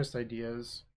 Let's just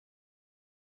ideas.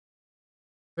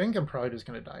 I think I'm probably just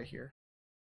gonna die here.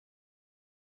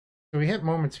 So we hit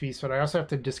Moment's Peace, but I also have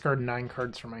to discard 9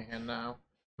 cards from my hand now.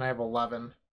 And I have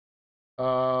 11.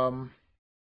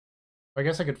 I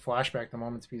guess I could flashback the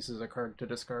Moment's Peace as a card to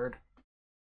discard.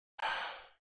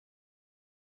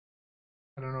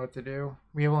 I don't know what to do.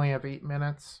 We only have 8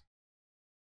 minutes.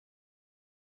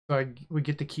 So we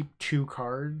get to keep 2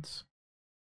 cards.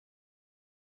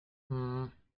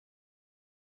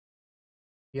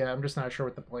 Yeah, I'm just not sure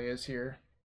what the play is here.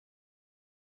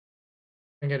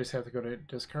 I think I just have to go to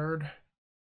discard.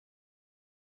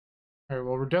 Alright,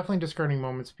 well, we're definitely discarding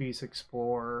Moment's Peace,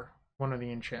 Explore, one of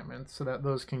the enchantments, so that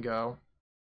those can go.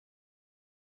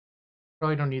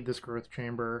 Probably don't need this Growth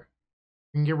Chamber.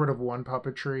 We can get rid of 1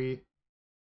 Puppetry.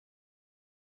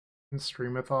 And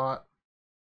Stream of Thought.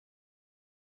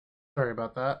 Sorry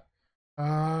about that.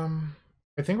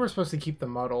 I think we're supposed to keep the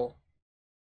Muddle.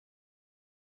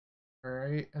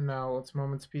 Alright, and now let's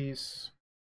Moment's Peace.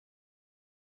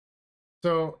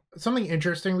 So, something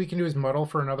interesting we can do is Muddle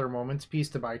for another Moment's Peace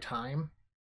to buy time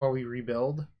while we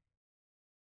rebuild.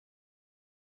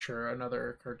 Sure,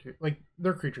 another card. Like,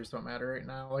 their creatures don't matter right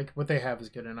now. Like, what they have is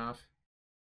good enough.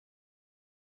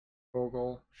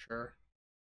 Vogel, sure.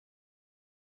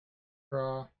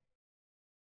 Draw.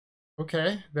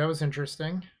 Okay, that was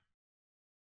interesting.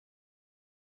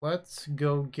 Let's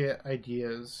go get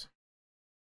ideas.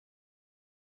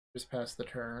 Just pass the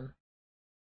turn.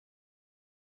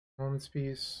 Moment's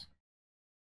Peace.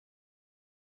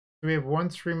 So we have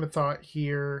 1 Stream of Thought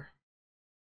here,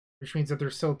 which means that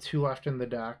there's still 2 left in the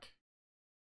deck.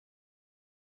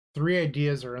 3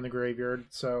 ideas are in the graveyard,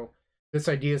 so this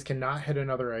ideas cannot hit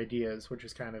another ideas, which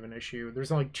is kind of an issue.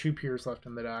 There's only 2 Piers left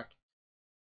in the deck,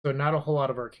 so not a whole lot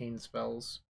of arcane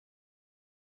spells.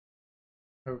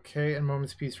 Okay, and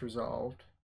Moment's Peace resolved.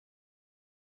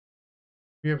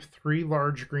 We have 3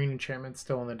 large green enchantments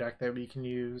still in the deck that we can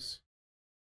use.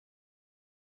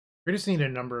 We just need a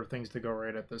number of things to go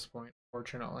right at this point,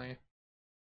 fortunately.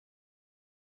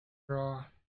 Draw.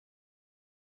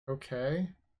 Okay.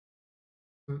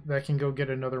 That can go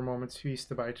get another Moment's Peace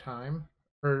to buy time.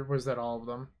 Or was that all of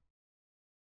them?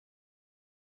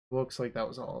 Looks like that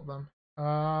was all of them.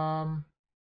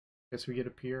 Guess we get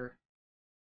a Pier.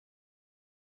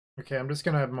 Okay, I'm just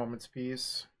gonna have Moment's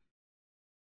Peace.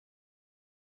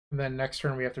 And then next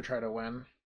turn we have to try to win.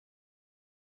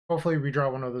 Hopefully we draw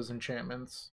one of those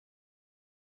enchantments.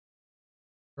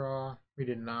 Draw. We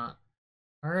did not.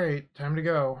 Alright, time to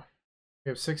go.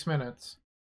 We have 6 minutes.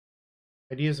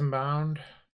 Ideas Unbound.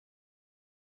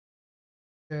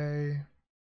 Okay.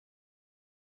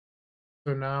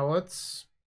 So now let's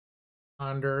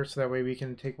ponder so that way we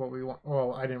can take what we want.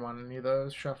 Well, I didn't want any of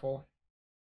those. Shuffle.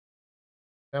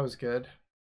 That was good.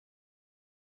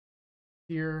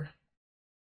 Here.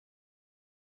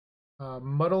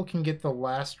 Muddle can get the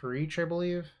last reach, I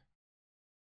believe.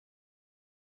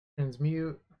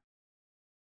 Transmute.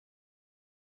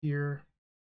 Here.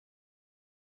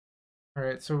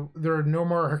 Alright, so there are no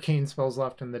more arcane spells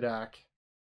left in the deck.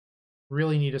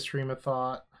 Really need a Stream of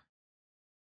Thought.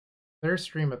 There's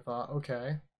Stream of Thought,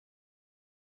 okay.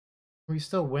 We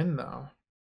still win, though.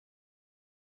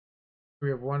 We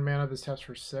have 1 mana, this taps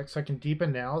for 6. So I can Deep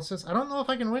Analysis. I don't know if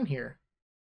I can win here.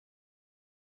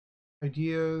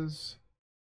 Ideas.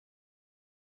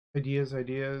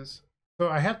 Ideas. So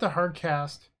I have to hard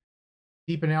cast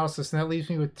Deep Analysis, and that leaves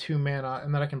me with 2 mana,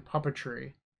 and then I can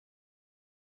Puppetry.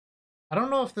 I don't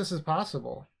know if this is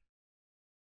possible.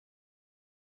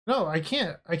 No, I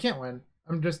can't. I can't win.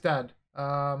 I'm just dead.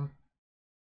 I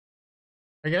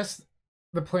guess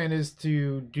the plan is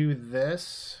to do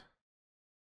this.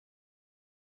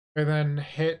 And then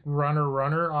hit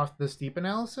runner off this Deep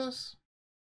Analysis.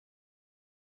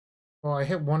 Well, I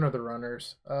hit one of the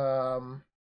runners.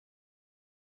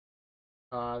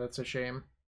 That's a shame.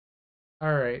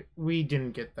 Alright, we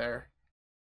didn't get there.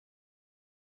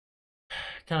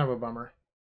 Kind of a bummer.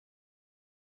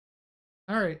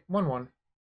 Alright, 1-1.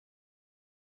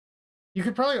 You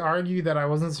could probably argue that I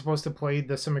wasn't supposed to play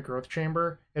the Simic Growth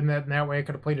Chamber, and that way I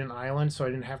could have played an island, so I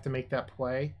didn't have to make that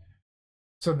play.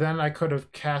 So then I could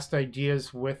have cast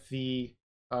ideas with the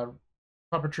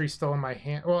puppetry still in my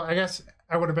hand. Well, I guess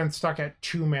I would have been stuck at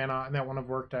 2 mana, and that wouldn't have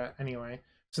worked out anyway.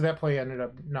 So that play ended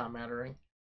up not mattering.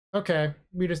 Okay,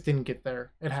 we just didn't get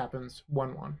there. It happens.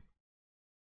 1-1.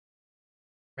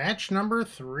 Match number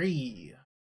 3.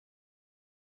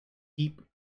 Keep.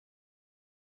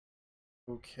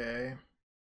 Okay.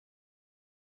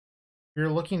 You're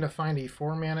looking to find a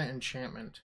 4-mana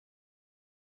enchantment.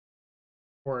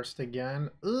 Forest again.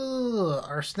 Ugh,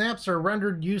 our snaps are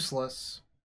rendered useless.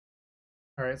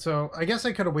 Alright, so I guess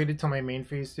I could have waited till my main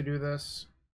phase to do this.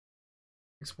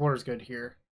 Explorer's good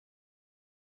here.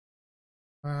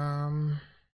 Wonder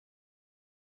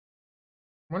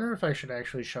if I should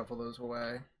actually shuffle those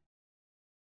away.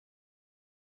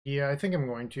 Yeah, I think I'm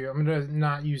going to. I'm going to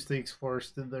not use the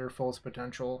Explorers to their fullest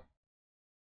potential.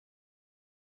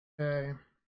 Okay.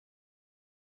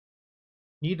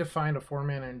 Need to find a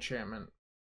 4-mana enchantment.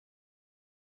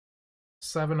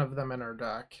 7 of them in our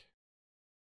deck.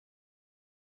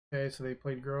 Okay, so they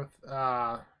played Growth.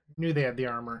 Knew they had the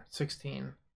armor.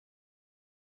 16.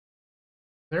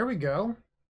 There we go.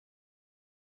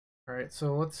 Alright,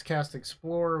 so let's cast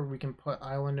Explore. We can put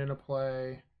Island into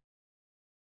play.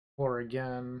 Explore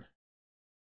again.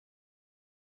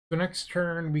 So next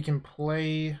turn we can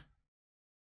play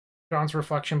Dawn's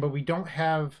Reflection, but we don't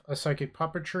have a Psychic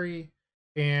Puppetry.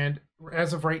 And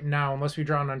as of right now, unless we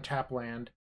draw an untapped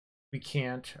land, we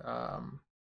can't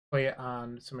play it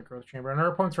on Simic Growth Chamber. And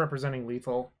our opponent's representing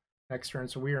lethal next turn,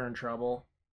 so we are in trouble.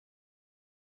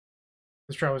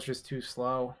 This draw was just too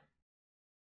slow.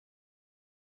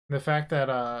 And the fact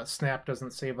that Snap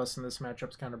doesn't save us in this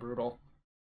matchup's kind of brutal.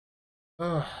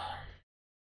 Ugh. I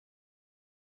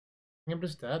think I'm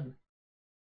just dead.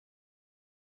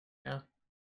 Yeah.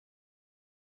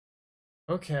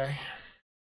 Okay.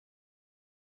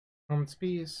 Moment's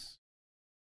Peace.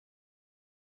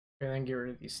 And then get rid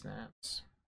of these snaps.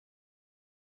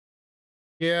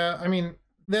 Yeah, I mean,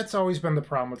 that's always been the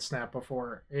problem with Snap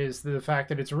before, is the fact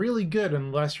that it's really good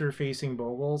unless you're facing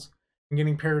Bogles. And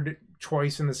getting paired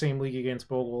twice in the same league against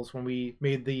Bogles when we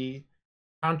made the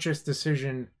conscious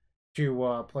decision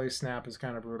to play Snap is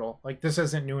kind of brutal. Like, this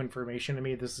isn't new information to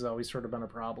me. This has always sort of been a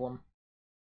problem.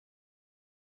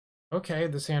 Okay,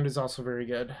 this hand is also very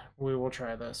good. We will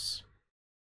try this.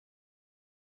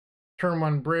 Turn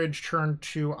 1 Bridge, turn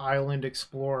 2 Island,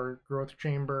 Explore, Growth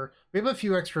Chamber. We have a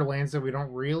few extra lands that we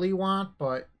don't really want,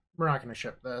 but we're not going to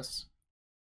ship this.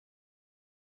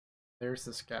 There's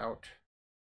the Scout.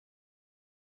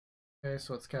 Okay,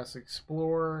 so let's cast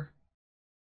Explore.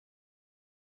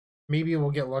 Maybe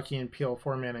we'll get lucky and peel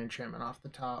 4-mana enchantment off the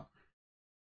top.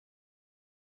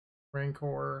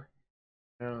 Rancor.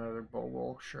 And another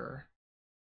Bogle, sure.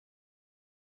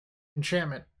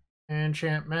 Enchantment.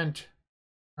 Enchantment.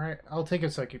 Alright, I'll take a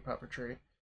Psychic Puppetry.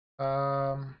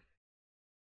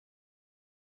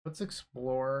 Let's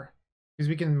explore. Because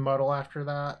we can muddle after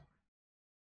that.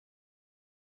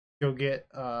 Go get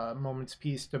Moment's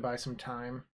Peace to buy some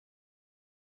time.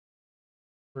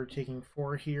 We're taking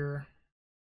 4 here.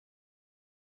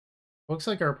 Looks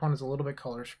like our opponent's a little bit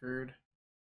color screwed.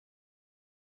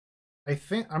 I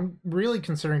think I'm really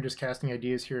considering just casting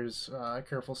Ideas here as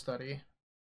careful study.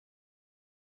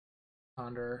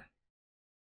 Ponder.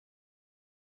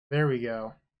 There we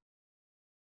go.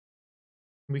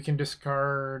 We can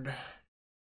discard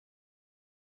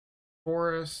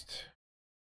Forest.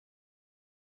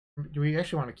 Do we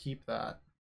actually want to keep that?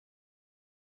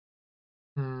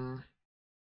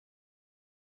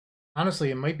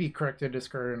 Honestly, it might be correct to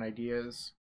discard an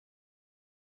Ideas.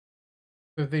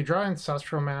 So if they draw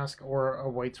Ancestral Mask or a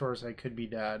White Source, I could be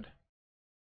dead.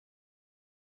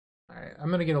 Alright, I'm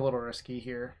going to get a little risky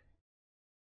here.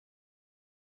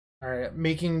 Alright,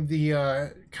 making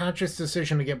the conscious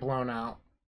decision to get blown out.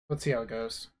 Let's see how it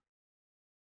goes.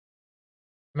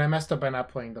 And I messed up by not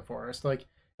playing the Forest. Like,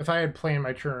 if I had planned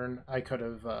my turn, I could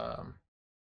have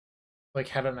like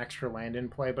had an extra land in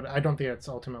play, but I don't think it's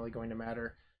ultimately going to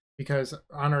matter. Because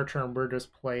on our turn, we're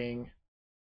just playing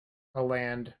a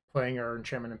land, playing our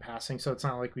enchantment and passing, so it's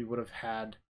not like we would have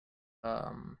had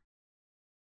a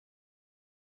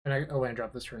land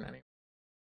drop this turn anyway.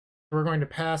 So we're going to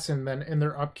pass, and then in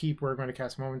their upkeep, we're going to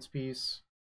cast Moment's Peace.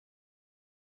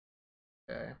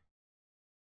 Okay.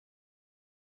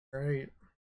 Alright.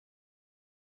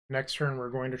 Next turn, we're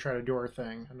going to try to do our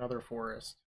thing. Another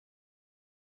Forest.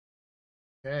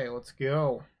 Okay, let's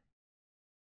go.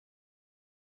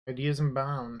 Ideas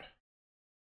Unbound.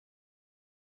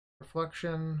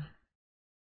 Reflection.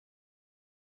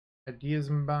 Ideas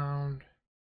Unbound.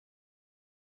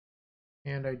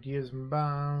 And Ideas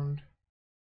Unbound.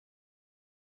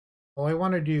 All I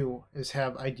want to do is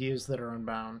have ideas that are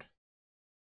unbound.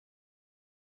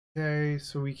 Okay,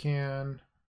 so we can...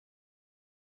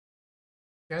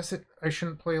 Guess I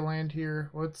shouldn't play land here.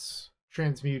 Let's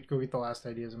transmute, go get the last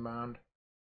Ideas Unbound.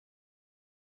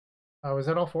 Was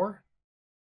that all 4?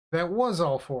 That was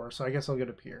all 4, so I guess I'll get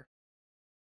up here.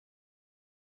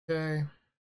 Okay.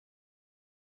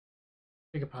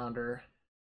 Take a Ponder.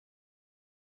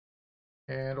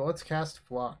 And let's cast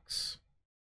Flux.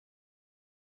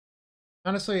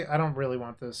 Honestly, I don't really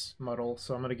want this muddle,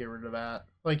 so I'm going to get rid of that.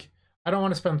 Like, I don't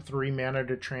want to spend 3 mana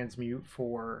to transmute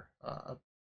for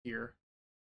here.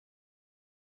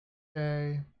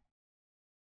 Okay.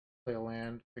 Play a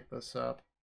land, pick this up.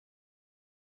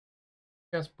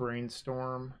 Cast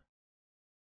Brainstorm.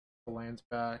 The land's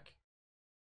back.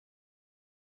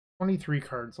 23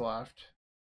 cards left.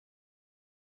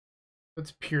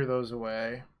 Let's peer those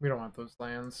away. We don't want those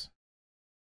lands.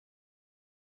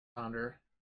 Ponder.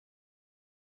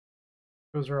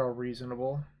 Those are all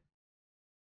reasonable.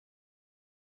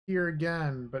 Peer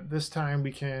again, but this time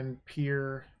we can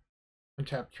peer and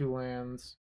tap 2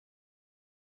 lands.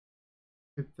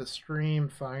 Hit the stream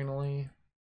finally.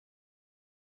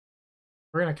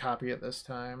 We're going to copy it this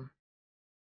time.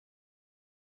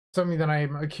 Something that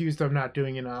I'm accused of not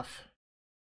doing enough.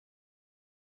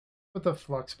 Put the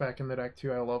Flux back in the deck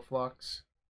too. I love Flux.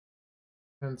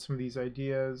 And some of these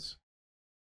ideas.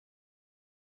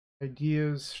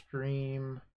 Ideas,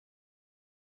 stream.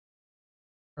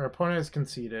 Our opponent has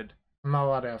conceded. I'm not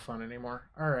allowed to have fun anymore.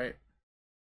 Alright.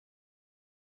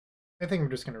 I think I'm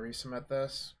just going to resubmit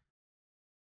this.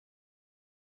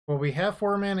 Well, we have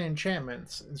 4 mana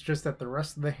enchantments. It's just that the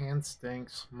rest of the hand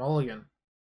stinks. Mulligan.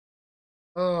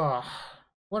 Ugh.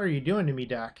 What are you doing to me,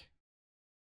 deck?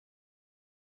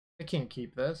 I can't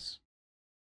keep this.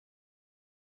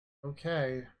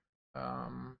 Okay.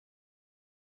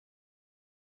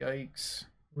 Yikes.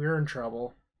 We're in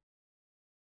trouble.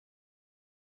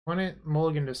 Opponent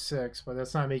mulligan to 6, but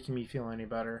that's not making me feel any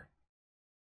better.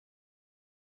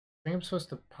 I think I'm supposed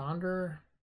to ponder.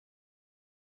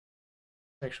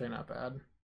 It's actually not bad.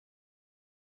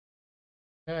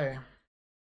 Okay.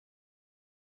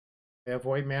 They have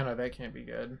white mana, that can't be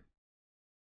good.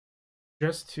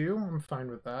 Just 2? I'm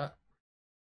fine with that.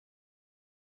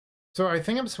 So I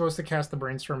think I'm supposed to cast the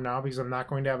Brainstorm now because I'm not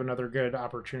going to have another good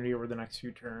opportunity over the next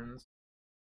few turns.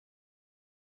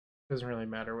 Doesn't really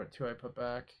matter what 2 I put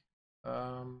back.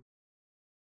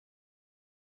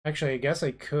 Actually, I guess I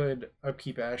could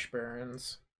upkeep Ash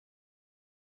Barrens.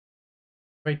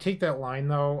 If I take that line,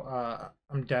 though,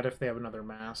 I'm dead if they have another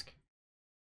mask.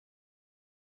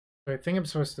 So I think I'm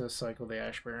supposed to cycle the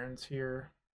Ash Barrens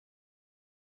here.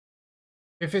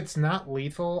 If it's not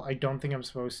lethal, I don't think I'm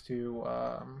supposed to...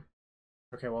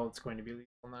 Okay, well, it's going to be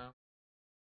lethal now.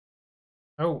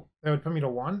 Oh, that would put me to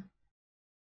 1?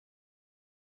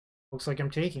 Looks like I'm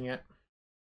taking it.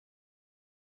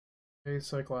 Okay,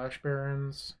 cycle Ash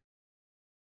Barrens.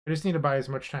 I just need to buy as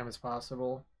much time as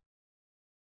possible.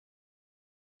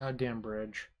 Goddamn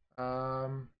bridge.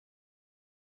 Moments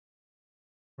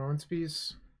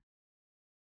piece.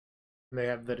 They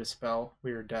have the Dispel.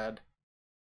 We are dead.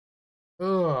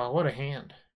 Ugh, what a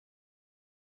hand.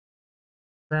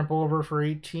 Trample over for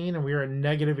 18, and we are at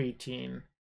negative 18.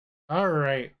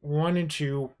 Alright, 1 and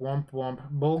 2, wump wump.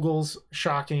 Bogle's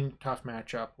shocking, tough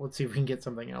matchup. Let's see if we can get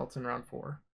something else in round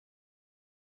 4.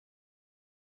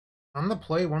 On the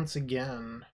play once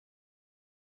again.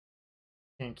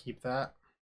 Can't keep that.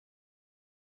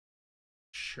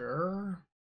 Sure.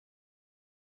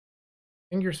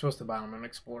 I think you're supposed to Biome and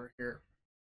Explore here.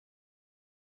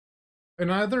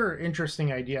 Another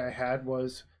interesting idea I had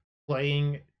was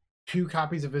playing 2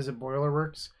 copies of Izzet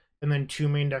Boilerworks and then 2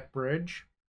 main deck Bridge,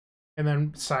 and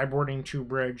then sideboarding 2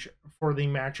 Bridge for the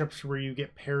matchups where you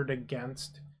get paired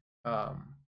against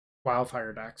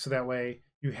Wildfire decks. So that way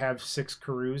you have 6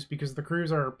 Karoos, because the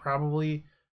Karoos are probably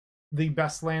the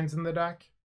best lands in the deck.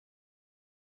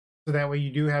 So that way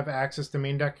you do have access to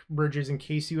main deck bridges in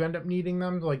case you end up needing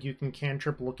them. Like you can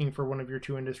cantrip looking for one of your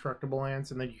 2 indestructible lands,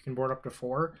 and then you can board up to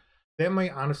 4. That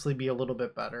might honestly be a little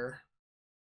bit better.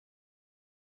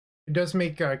 It does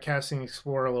make casting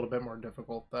Explore a little bit more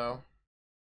difficult, though.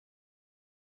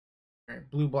 Alright,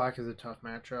 blue-black is a tough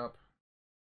matchup.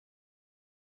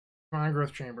 Come on,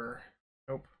 Growth Chamber.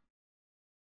 Nope.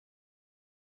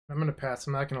 I'm going to pass.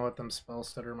 I'm not going to let them spell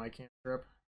stutter my cantrip.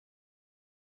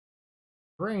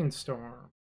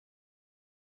 Brainstorm.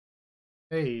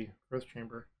 Hey, Growth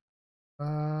Chamber.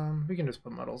 We can just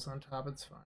put muddles on top. It's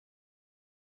fine.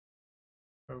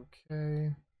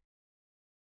 Okay.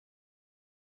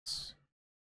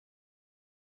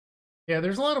 Yeah,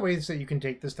 there's a lot of ways that you can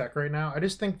take this deck right now. I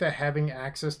just think that having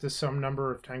access to some number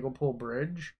of Tanglepool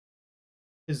Bridge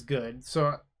is good.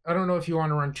 So I don't know if you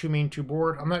want to run 2 main, 2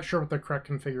 board. I'm not sure what the correct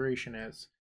configuration is,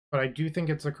 but I do think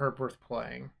it's a card worth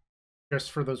playing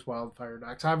just for those Wildfire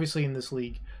decks. Obviously, in this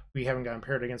league, we haven't gotten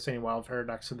paired against any Wildfire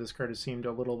decks, so this card has seemed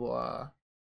a little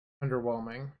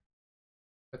underwhelming.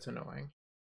 That's annoying.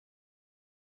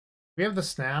 We have the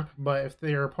Snap, but if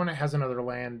their opponent has another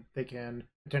land, they can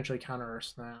potentially counter our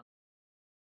Snap.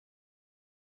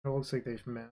 It looks like they've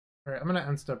met. All right, I'm gonna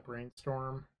end step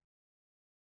Brainstorm.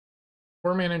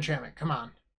 4-mana enchantment. Come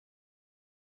on.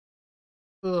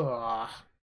 Ugh.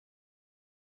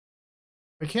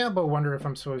 I can't but wonder if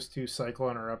I'm supposed to cycle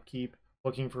on our upkeep,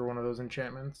 looking for one of those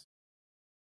enchantments.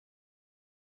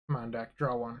 Come on, deck.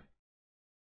 Draw one.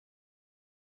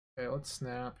 Okay, let's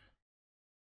snap.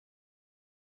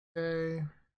 Okay.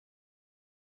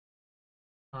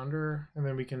 Ponder, and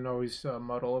then we can always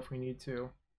muddle if we need to.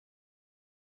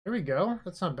 There we go.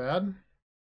 That's not bad.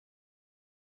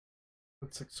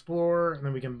 Let's explore, and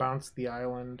then we can bounce the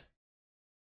island.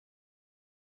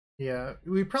 Yeah,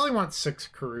 we probably want 6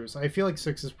 Karoos. I feel like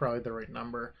 6 is probably the right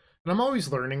number. And I'm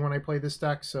always learning when I play this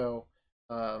deck, so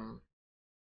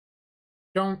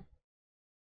don't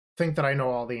think that I know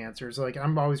all the answers. Like,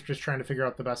 I'm always just trying to figure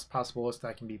out the best possible list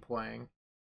I can be playing.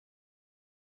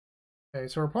 Okay,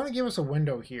 so our opponent gave us a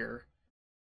window here.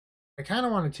 I kind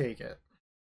of want to take it.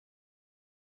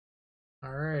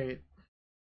 All right.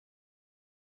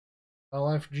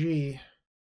 LFG.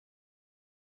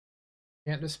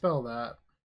 Can't dispel that.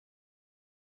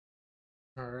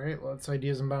 All right, let's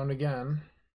Ideas Unbound again.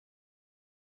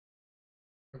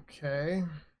 Okay.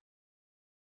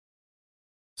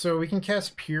 So we can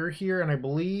cast Pure here, and I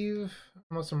believe,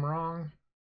 unless I'm wrong,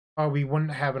 oh, we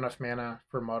wouldn't have enough mana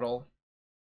for Muddle.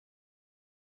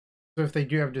 So if they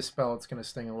do have Dispel, it's going to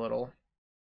sting a little.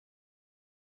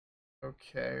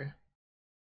 Okay.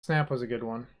 Snap was a good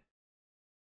one.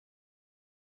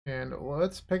 And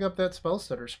let's pick up that Spell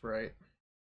Stutter Sprite.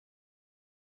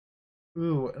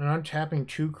 Ooh, and untapping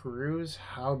 2 Karoos?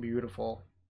 How beautiful.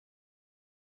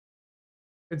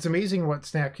 It's amazing what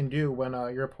Snap can do when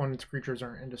your opponent's creatures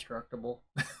aren't indestructible.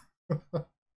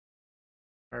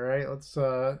 Alright, let's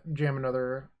jam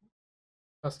another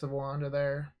Festival onto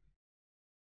there.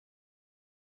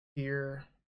 Here.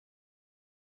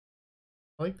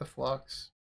 I like the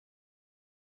Flux.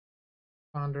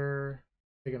 Ponder.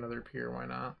 Take another Pier, why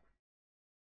not?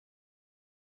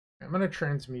 I'm going to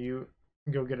transmute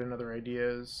and go get another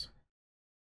Ideas.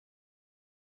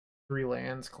 3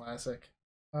 lands, classic.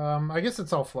 I guess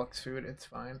it's all Flux food, it's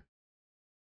fine.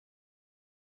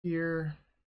 Here.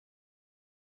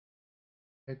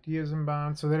 Ideas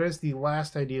Unbound. So that is the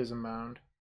last Ideas Unbound.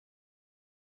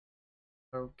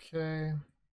 Okay.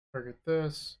 Target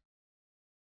this.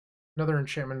 Another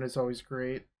enchantment is always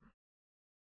great.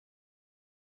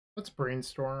 Let's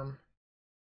Brainstorm.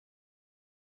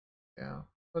 Yeah.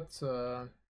 Let's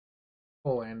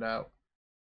pull land out.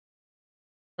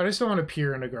 I just don't want to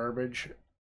peer into garbage.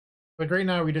 Like right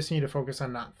now we just need to focus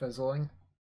on not fizzling.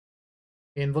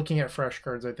 And looking at fresh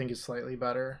cards I think is slightly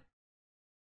better.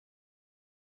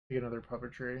 Take another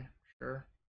Puppetry, sure.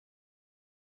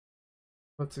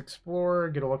 Let's explore,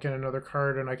 get a look at another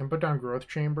card, and I can put down Growth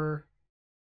Chamber.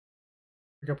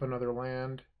 Pick up another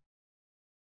land.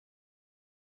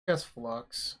 I guess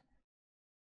Flux.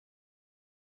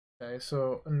 Okay,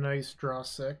 so a nice draw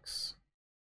 6.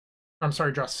 I'm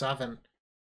sorry, draw 7.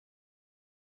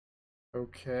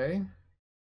 Okay.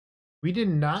 We did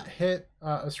not hit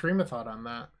a Stream of Thought on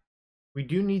that. We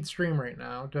do need Stream right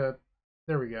now to,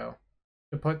 there we go,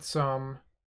 to put some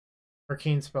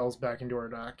Arcane Spells back into our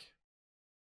deck.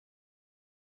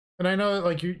 And I know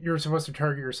like you're supposed to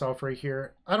target yourself right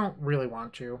here. I don't really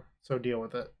want to, so deal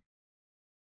with it.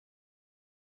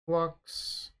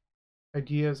 Flux,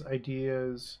 Ideas,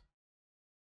 Ideas,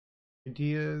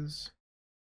 Ideas,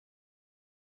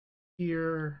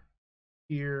 here,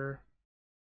 here,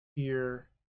 here,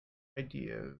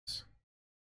 Ideas.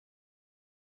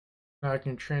 Now I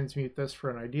can transmute this for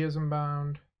an Ideas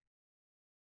Unbound.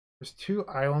 There's 2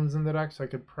 islands in the deck, so I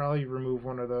could probably remove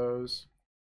one of those.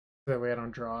 That way I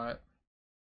don't draw it.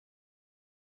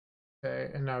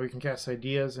 Okay, and now we can cast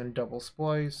Ideas and double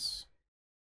Splice.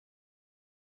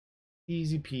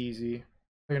 Easy peasy.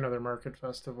 Play another Market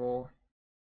Festival.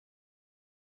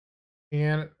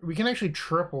 And we can actually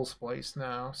triple Splice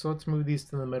now. So let's move these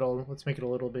to the middle. Let's make it a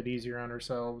little bit easier on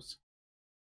ourselves.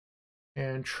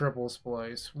 And triple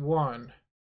Splice. 1,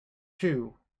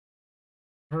 2,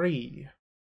 3.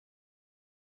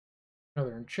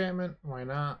 Another enchantment. Why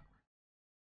not?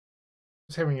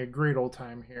 Just having a great old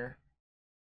time here.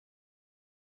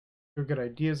 Good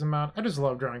Ideas Unbound. I just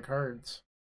love drawing cards.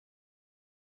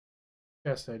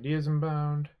 Cast Ideas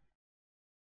Unbound.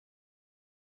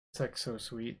 It's like so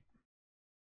sweet.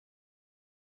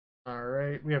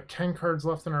 Alright, we have 10 cards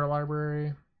left in our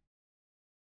library.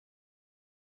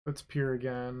 Let's peer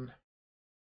again.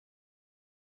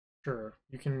 Sure,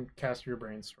 you can cast your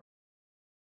Brainstorm.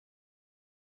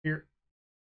 Here.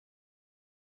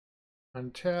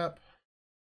 Untap.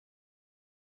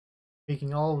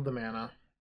 Taking all of the mana.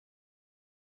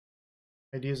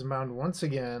 Ideas Unbound once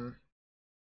again.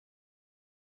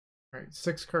 Alright,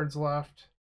 6 cards left.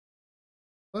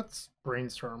 Let's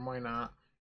brainstorm, why not?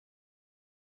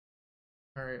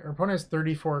 Alright, our opponent has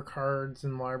 34 cards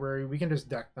in library. We can just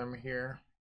deck them here.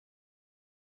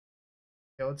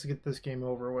 Okay, let's get this game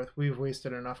over with. We've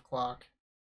wasted enough clock.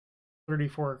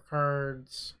 34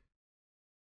 cards.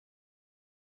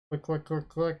 Click, click, click,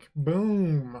 click.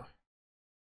 Boom!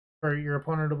 Alright, your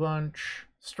opponent a bunch.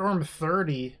 Storm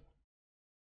 30.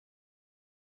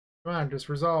 Come on, just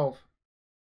resolve.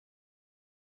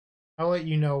 I'll let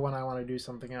you know when I want to do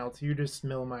something else. You just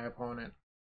mill my opponent.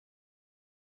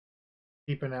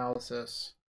 Deep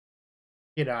analysis.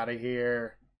 Get out of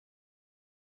here.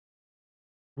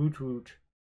 Woot woot.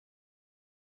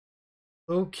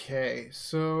 Okay,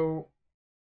 so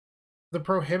the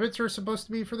prohibits are supposed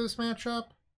to be for this matchup.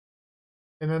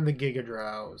 And then the Giga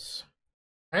Drows.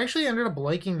 I actually ended up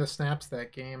liking the snaps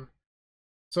that game.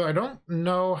 So I don't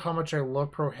know how much I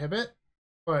love prohibit,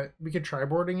 but we could try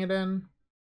boarding it in.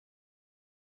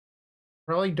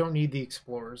 Probably don't need the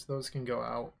explorers. Those can go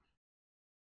out.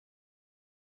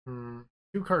 2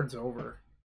 cards over.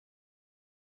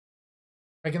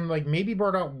 I can like maybe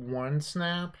board out 1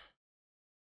 snap.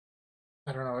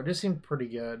 I don't know. It just seemed pretty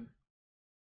good.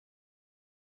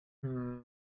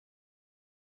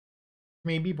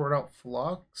 Maybe board out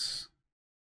Flux.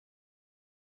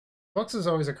 Flux is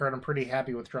always a card I'm pretty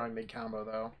happy with drawing mid-combo,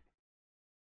 though.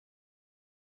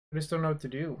 I just don't know what to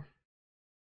do.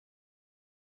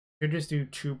 I could just do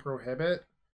 2 prohibit,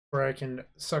 or I can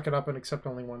suck it up and accept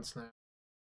only 1 snap.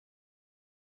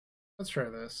 Let's try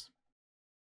this.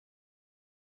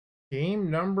 Game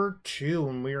number 2,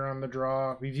 and we are on the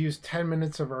draw. We've used 10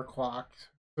 minutes of our clock,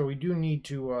 so we do need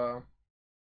to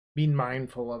be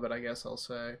mindful of it, I guess I'll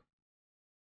say.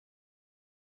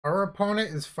 Our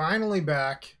opponent is finally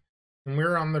back, and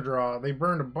we're on the draw. They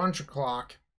burned a bunch of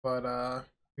clock, but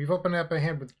we've opened up a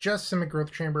hand with just Simic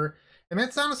Growth Chamber, and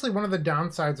that's honestly one of the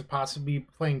downsides of possibly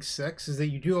playing 6, is that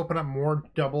you do open up more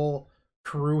double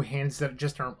Karoo hands that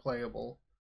just aren't playable.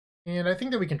 And I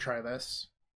think that we can try this.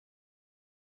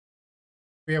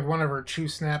 We have one of our 2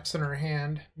 snaps in our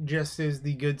hand, just as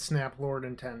the good Snap Lord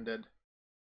intended.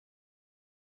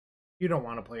 You don't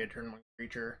want to play a turn 1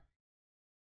 creature.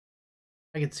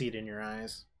 I can see it in your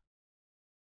eyes.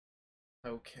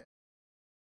 Okay.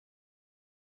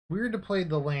 Weird to play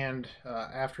the land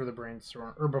after the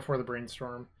brainstorm, or before the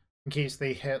brainstorm, in case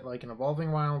they hit like an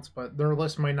Evolving Wilds, but their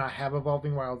list might not have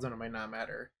Evolving Wilds and it might not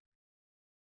matter.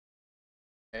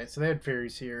 Okay, so they had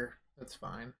fairies here. That's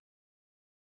fine.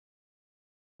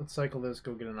 Let's cycle this,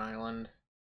 go get an island.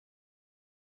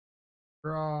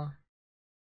 Draw.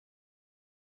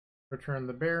 Return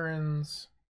the Barrens.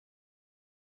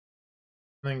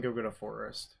 And then go get a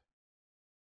forest.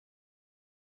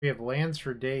 We have lands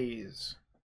for days.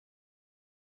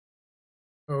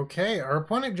 Okay, our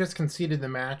opponent just conceded the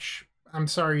match. I'm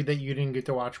sorry that you didn't get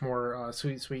to watch more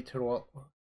Sweet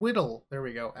Twiddle, there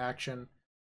we go, action.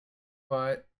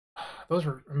 But those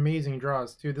were amazing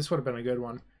draws, too. This would have been a good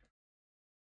one.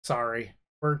 Sorry.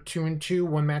 We're 2-2,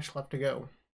 1 match left to go.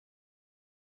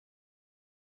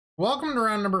 Welcome to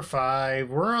round number 5.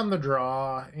 We're on the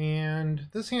draw, and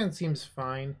this hand seems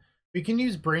fine. We can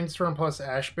use Brainstorm plus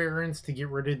Ash Barrens to get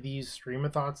rid of these Stream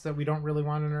of Thoughts that we don't really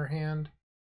want in our hand.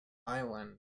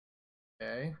 Island.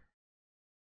 Okay.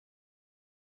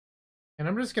 And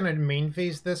I'm just going to main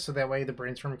phase this so that way the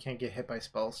Brainstorm can't get hit by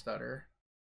Spell Stutter.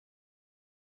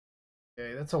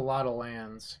 Okay, that's a lot of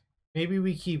lands. Maybe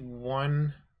we keep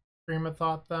 1 Stream of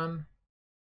Thought then.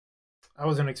 I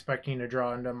wasn't expecting to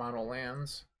draw into mono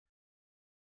lands.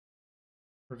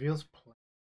 Reveals play.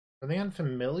 Are they on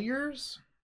familiars?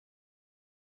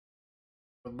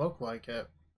 Would look like it.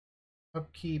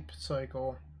 Upkeep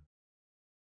cycle.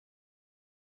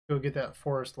 Go get that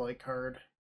forest light card.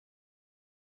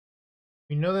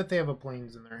 We know that they have a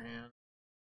plains in their hand.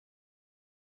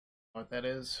 What that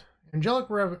is. Angelic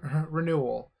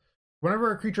Renewal.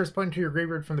 Whenever a creature is put into your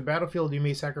graveyard from the battlefield, you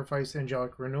may sacrifice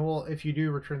Angelic Renewal. If you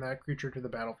do, return that creature to the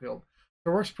battlefield.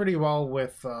 So it works pretty well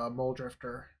with Mole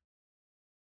Drifter.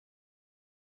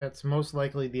 That's most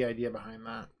likely the idea behind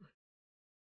that.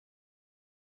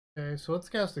 Okay, so let's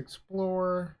cast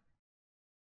Explore.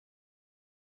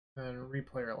 And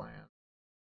replay our land.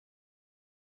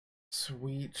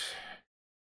 Sweet.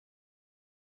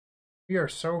 We are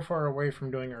so far away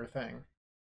from doing our thing.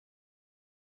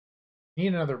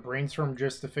 Need another Brainstorm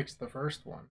just to fix the first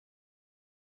one.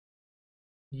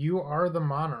 You are the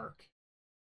Monarch.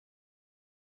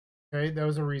 Okay, that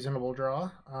was a reasonable draw.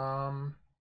 I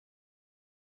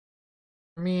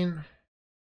mean,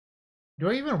 do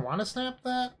I even want to snap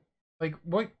that? Like,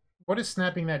 what what is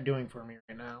snapping that doing for me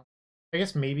right now? I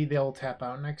guess maybe they'll tap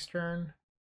out next turn.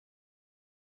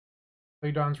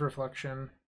 Play Dawn's Reflection.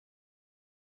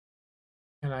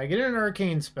 And I get an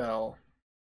Arcane Spell.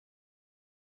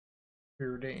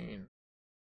 Preordain.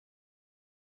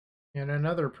 And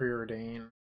another Preordain.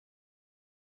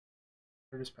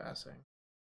 They're just passing.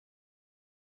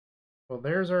 Well,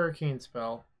 there's our Arcane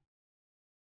Spell.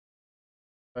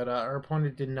 But our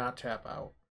opponent did not tap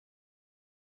out.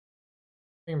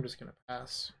 I think I'm just going to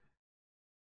pass.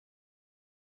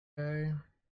 Okay.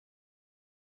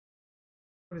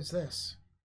 What is this?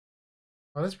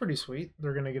 Oh, that's pretty sweet.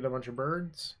 They're going to get a bunch of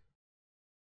birds.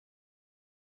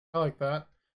 I like that.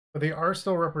 But they are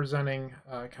still representing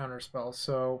counter spells,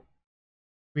 so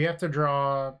we have to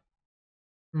draw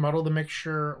Muddle the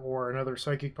Mixture or another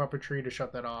Psychic Puppetry to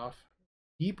shut that off.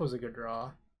 Deep was a good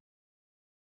draw.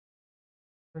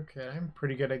 Okay, I'm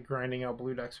pretty good at grinding out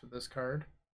blue decks with this card.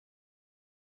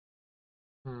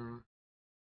 I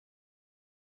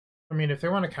mean, if they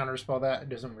want to counterspell that, it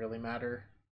doesn't really matter.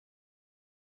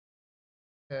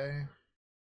 Okay.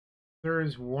 There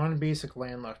is one basic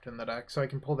land left in the deck, so I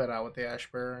can pull that out with the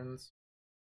Ash Barrens.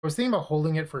 I was thinking about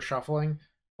holding it for shuffling,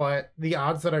 but the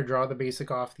odds that I draw the basic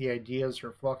off the Ideas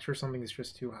or Flux or something is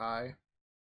just too high.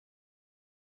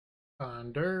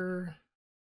 Ponder.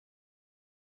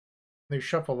 They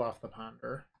shuffle off the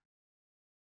Ponder.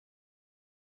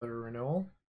 The Renewal.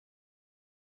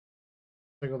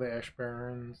 Cycle the Ash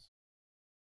Barrens.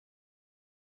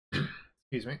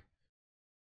 Excuse me.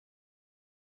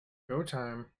 Go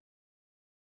time.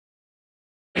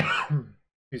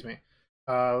 Excuse me.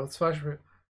 Let's flash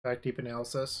back deep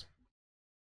analysis.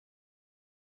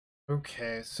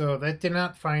 Okay, so that did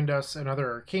not find us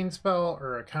another arcane spell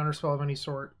or a counter spell of any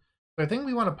sort. So I think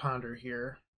we want to ponder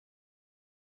here.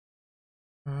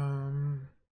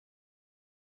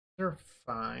 They're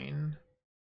fine.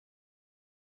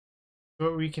 So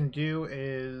what we can do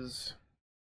is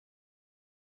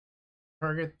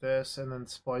target this and then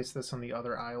splice this on the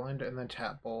other island and then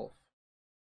tap both.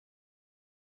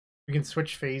 We can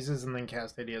switch phases and then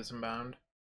cast Ideas Unbound.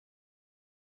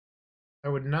 I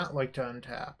would not like to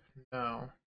untap. No.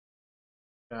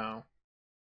 No.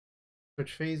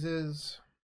 Switch phases.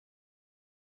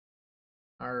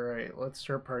 Alright, let's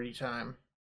start party time.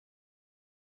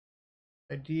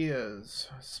 Ideas.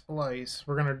 Splice.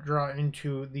 We're going to draw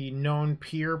into the known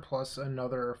peer plus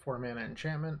another 4-mana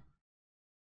enchantment.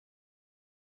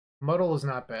 Muddle is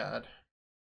not bad.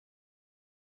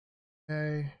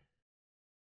 Okay.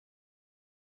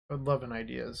 I would love an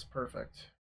Ideas.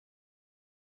 Perfect.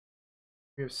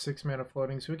 We have 6 mana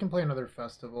floating, so we can play another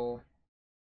Festival.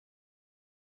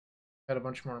 Add a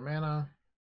bunch more mana.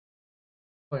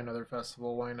 Play another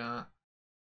Festival, why not?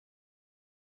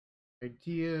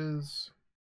 Ideas.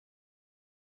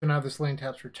 So now this lane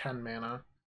taps for 10 mana.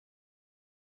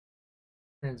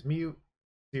 Transmute.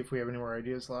 See if we have any more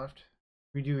ideas left.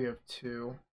 We do, we have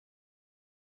 2.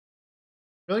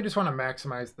 Really just want to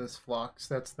maximize this Flux.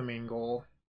 That's the main goal.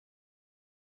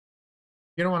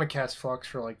 You don't want to cast Flux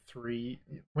for like 3.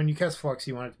 When you cast Flux,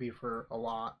 you want it to be for a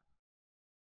lot.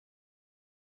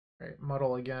 Alright,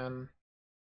 Muddle again.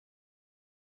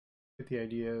 Get the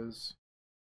Ideas.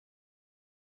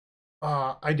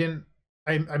 I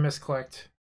misclicked.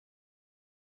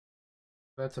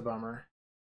 That's a bummer.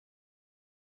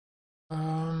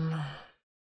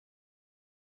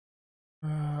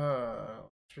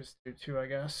 Let's just do 2, I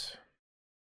guess.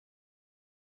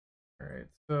 Alright,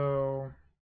 so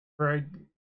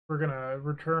we're gonna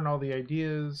return all the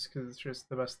ideas because it's just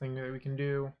the best thing that we can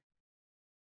do.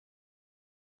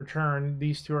 Return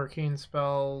these 2 arcane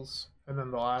spells, and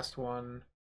then the last one.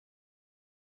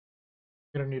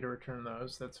 We don't need to return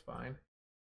those, that's fine.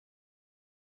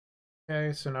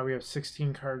 Okay, so now we have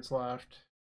 16 cards left.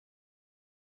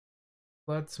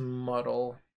 Let's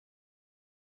muddle.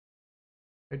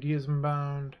 Ideas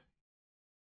Unbound.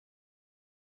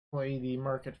 Play the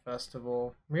Market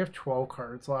Festival. We have 12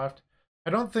 cards left. I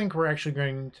don't think we're actually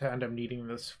going to end up needing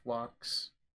this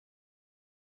Flux.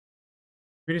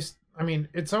 We just, I mean,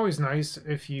 it's always nice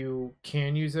if you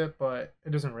can use it, but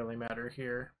it doesn't really matter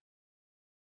here.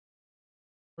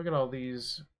 Look at all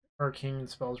these arcane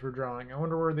spells we're drawing. I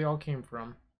wonder where they all came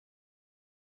from.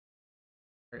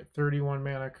 Alright, 31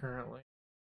 mana currently.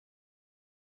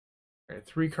 Alright,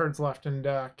 3 cards left in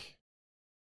deck.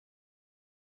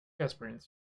 Yes, brains.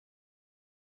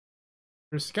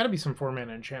 There's got to be some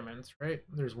 4-mana enchantments, right?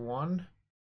 There's 1.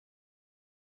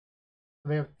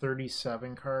 They have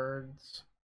 37 cards.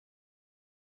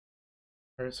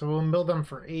 Alright, so we'll mill them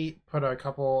for 8, put a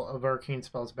couple of arcane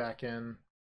spells back in.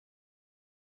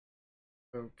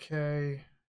 Okay,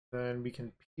 then we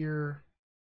can peer.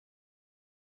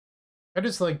 I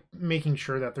just like making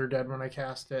sure that they're dead when I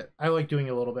cast it. I like doing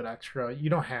a little bit extra. You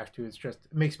don't have to, it's just,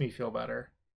 it makes me feel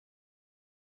better.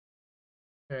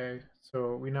 Okay,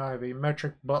 so we now have a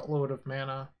metric buttload of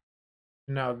mana.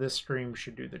 Now this stream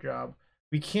should do the job.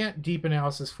 We can't deep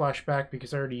analysis flashback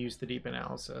because I already used the deep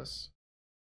analysis.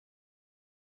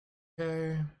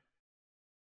 Okay.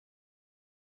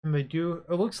 And they do,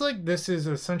 it looks like this is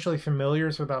essentially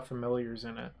familiars without familiars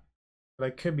in it. But I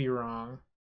could be wrong.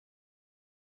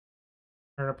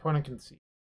 Or an opponent can see.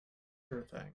 Sure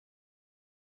thing.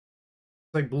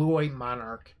 It's like blue-white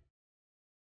monarch.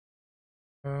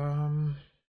 Probably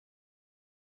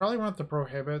want the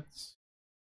prohibits.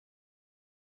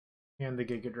 And the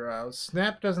Giga Drowse.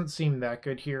 Snap doesn't seem that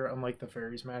good here, unlike the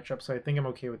Fairies matchup, so I think I'm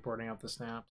okay with boarding out the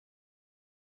Snap.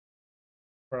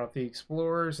 Board out the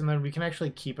Explorers, and then we can actually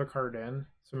keep a card in.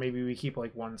 So maybe we keep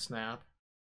like one Snap.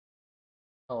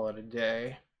 Call it a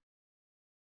day.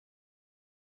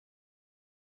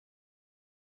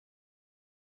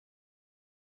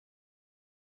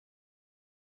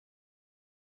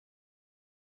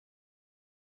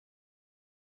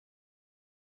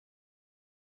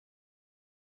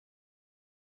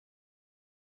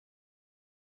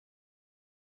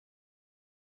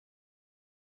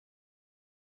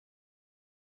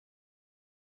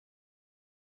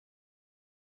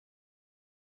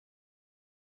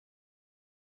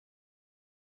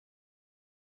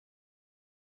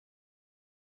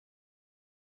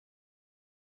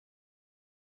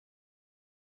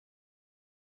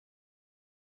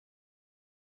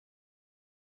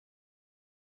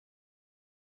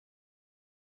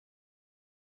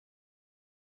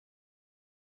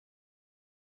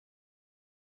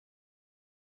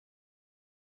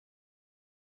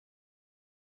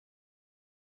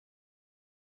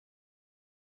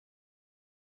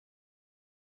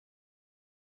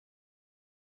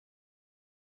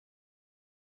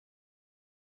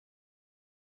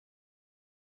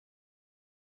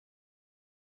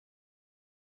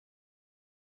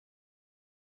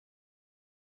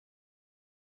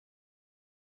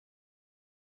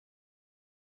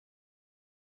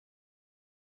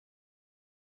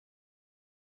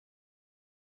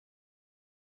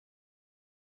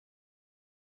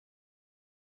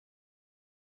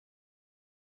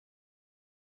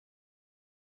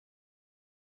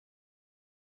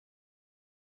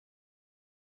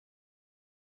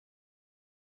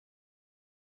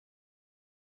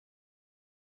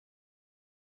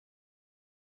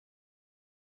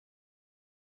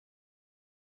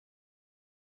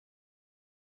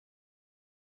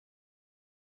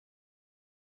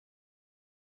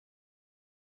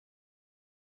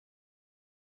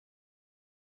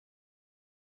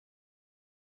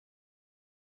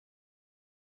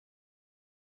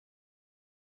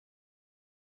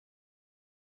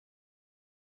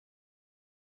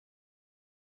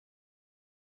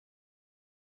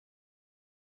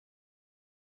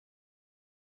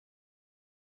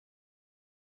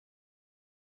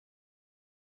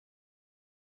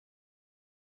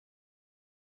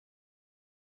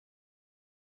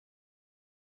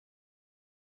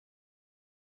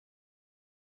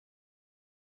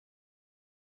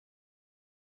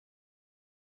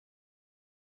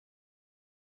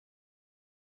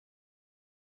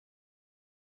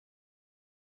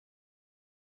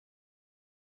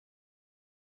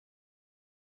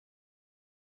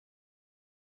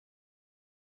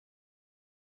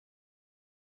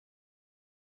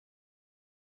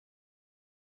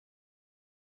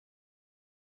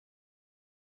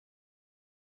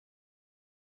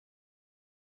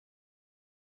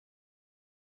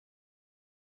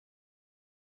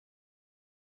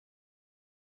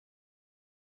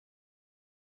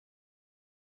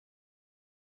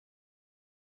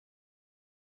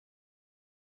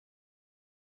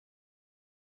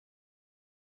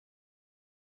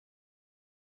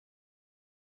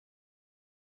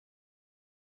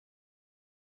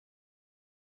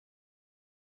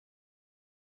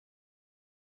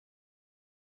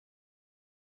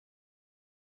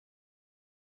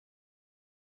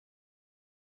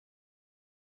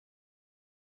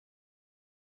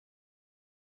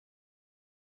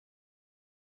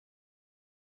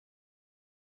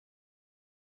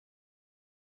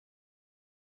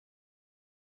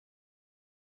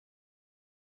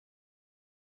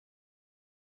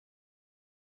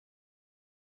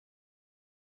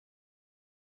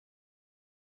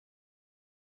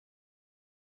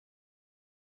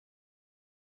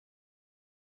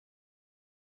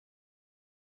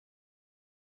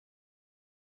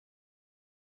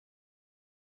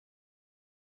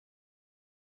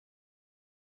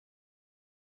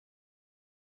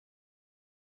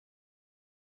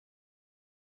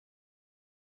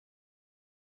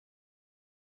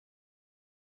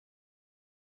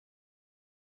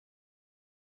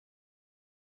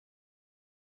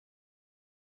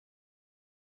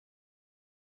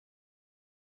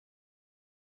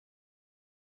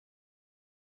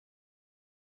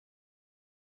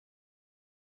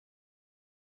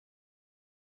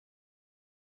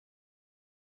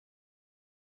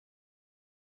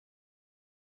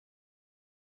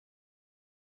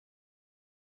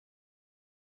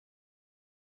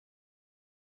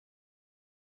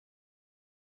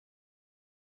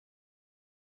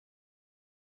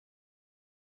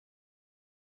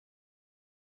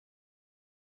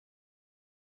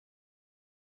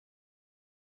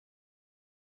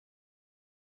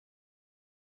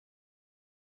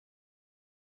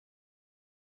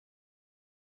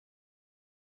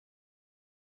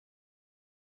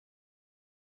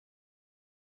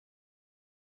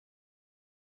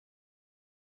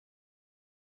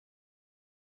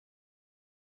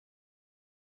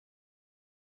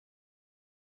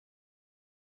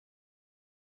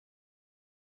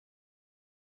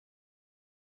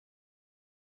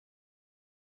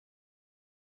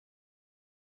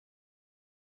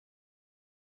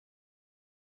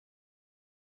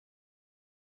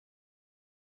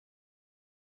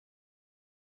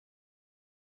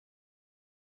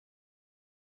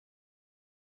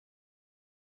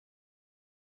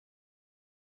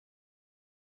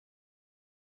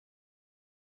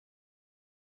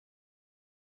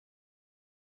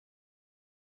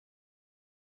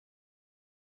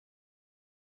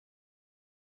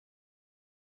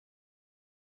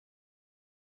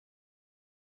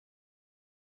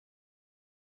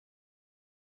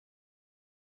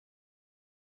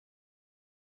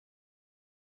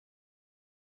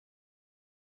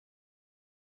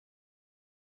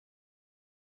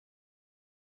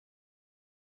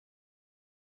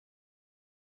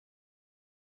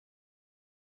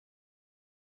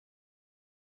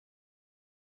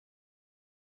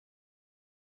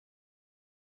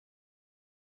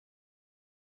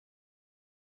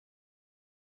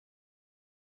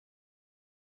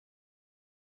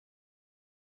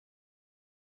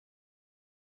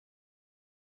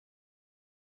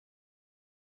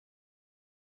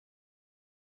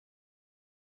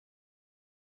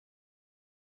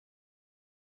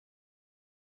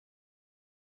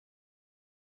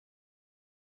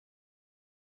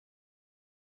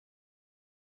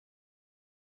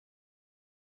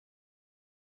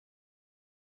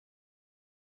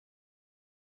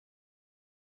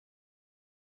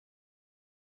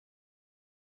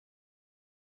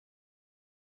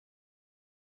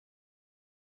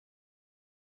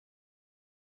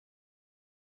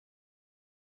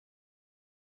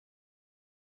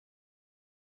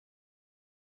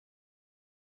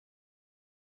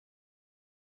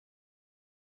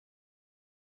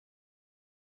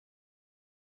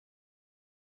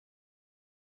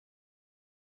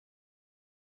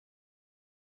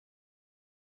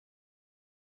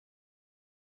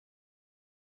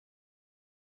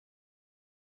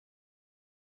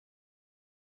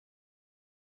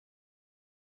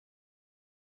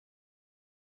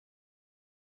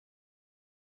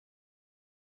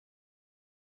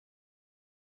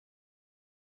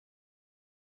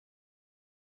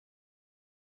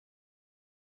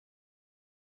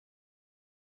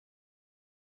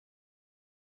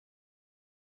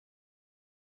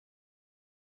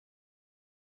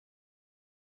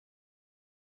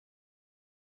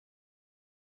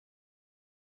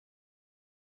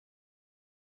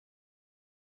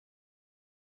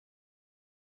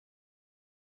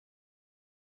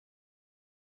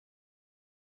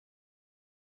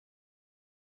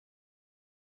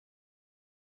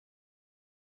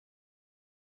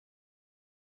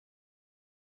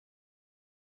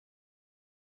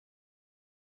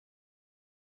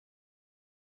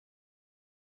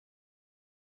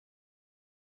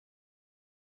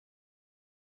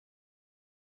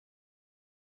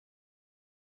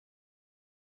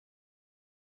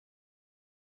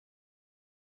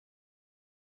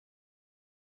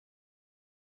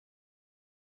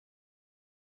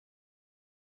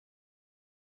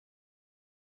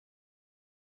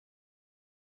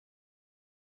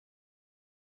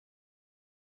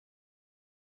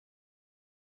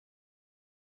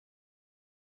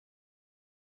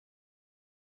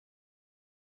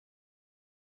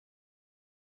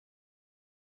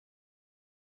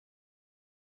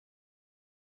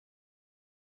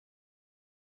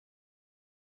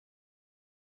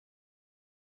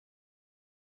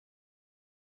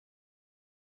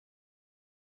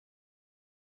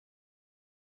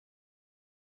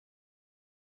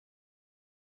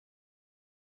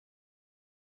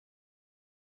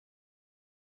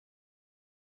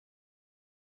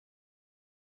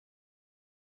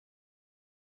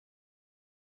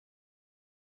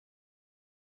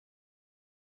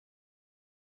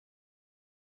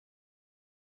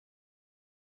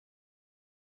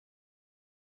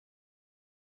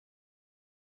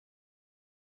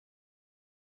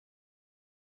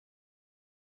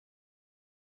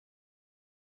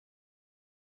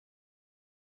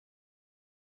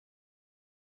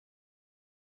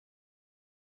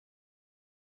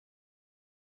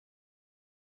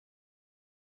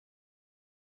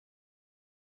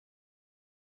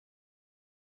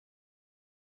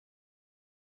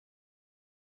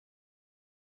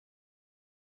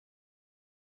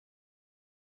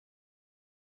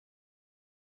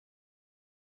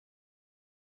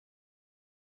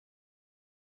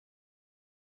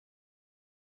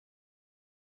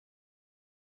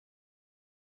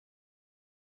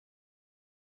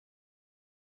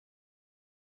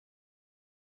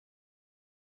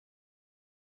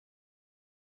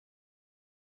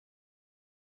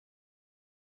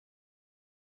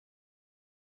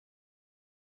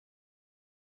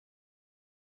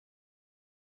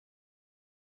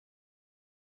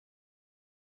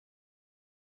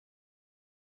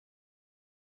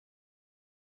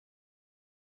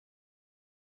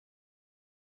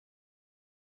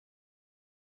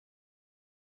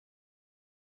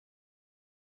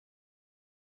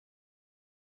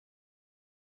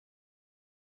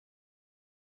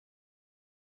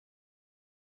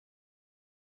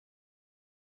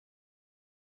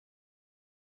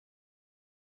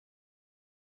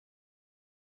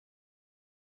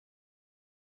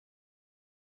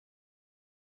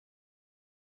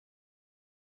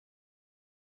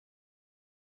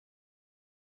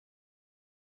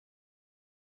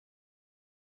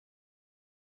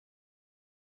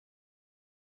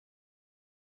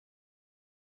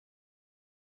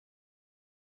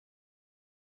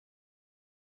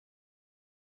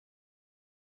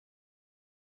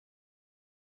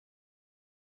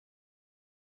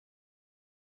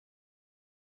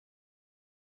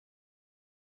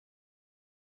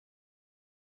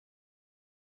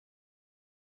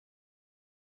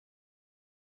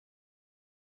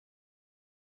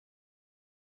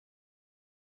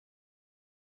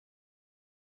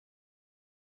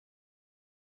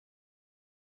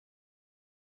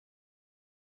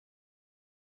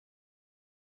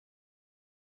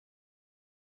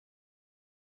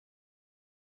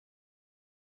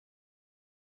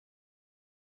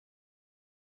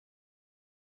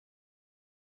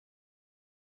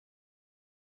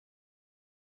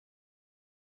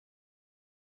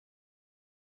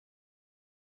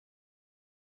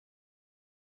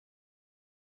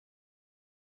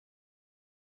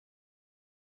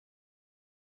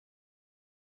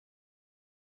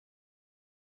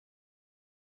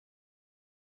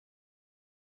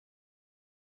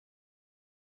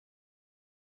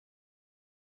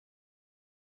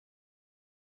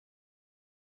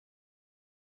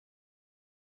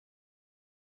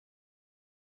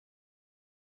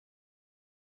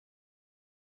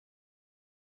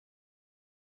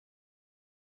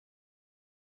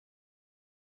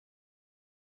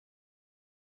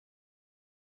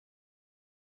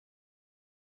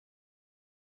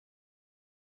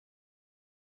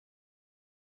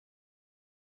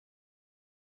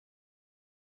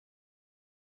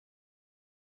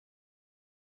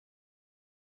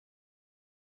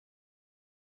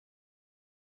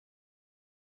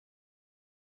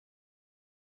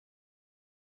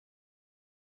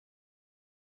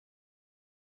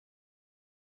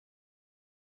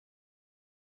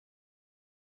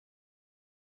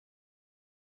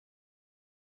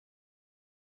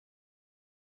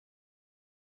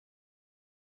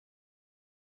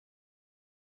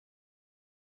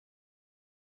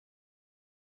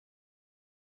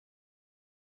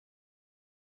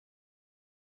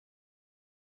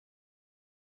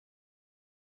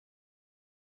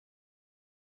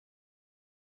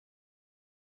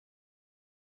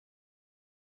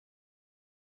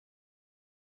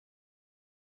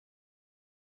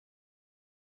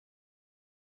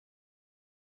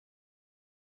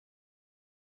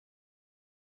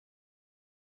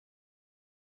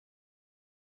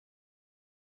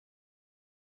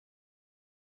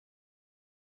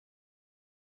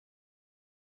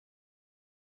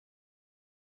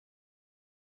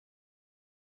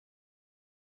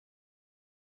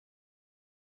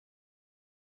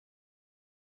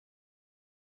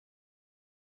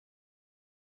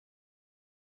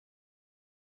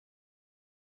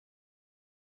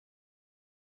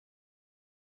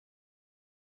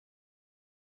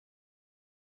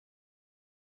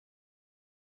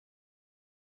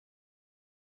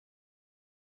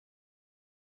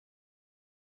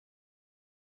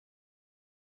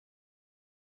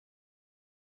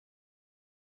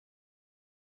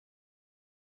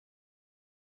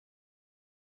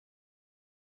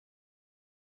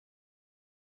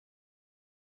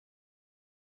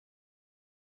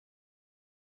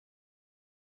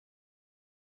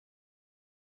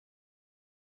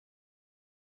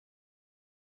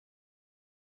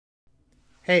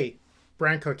 Hey,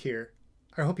 Bryant Cook here.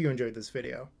 I hope you enjoyed this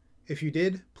video. If you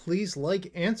did, please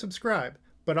like and subscribe,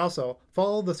 but also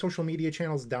follow the social media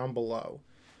channels down below.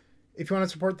 If you want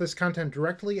to support this content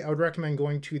directly, I would recommend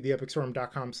going to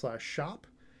theepicstorm.com/shop.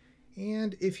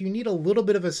 And if you need a little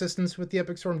bit of assistance with the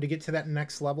Epic Storm to get to that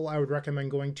next level, I would recommend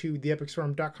going to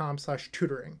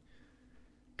theepicstorm.com/tutoring.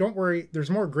 Don't worry, there's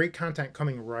more great content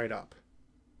coming right up.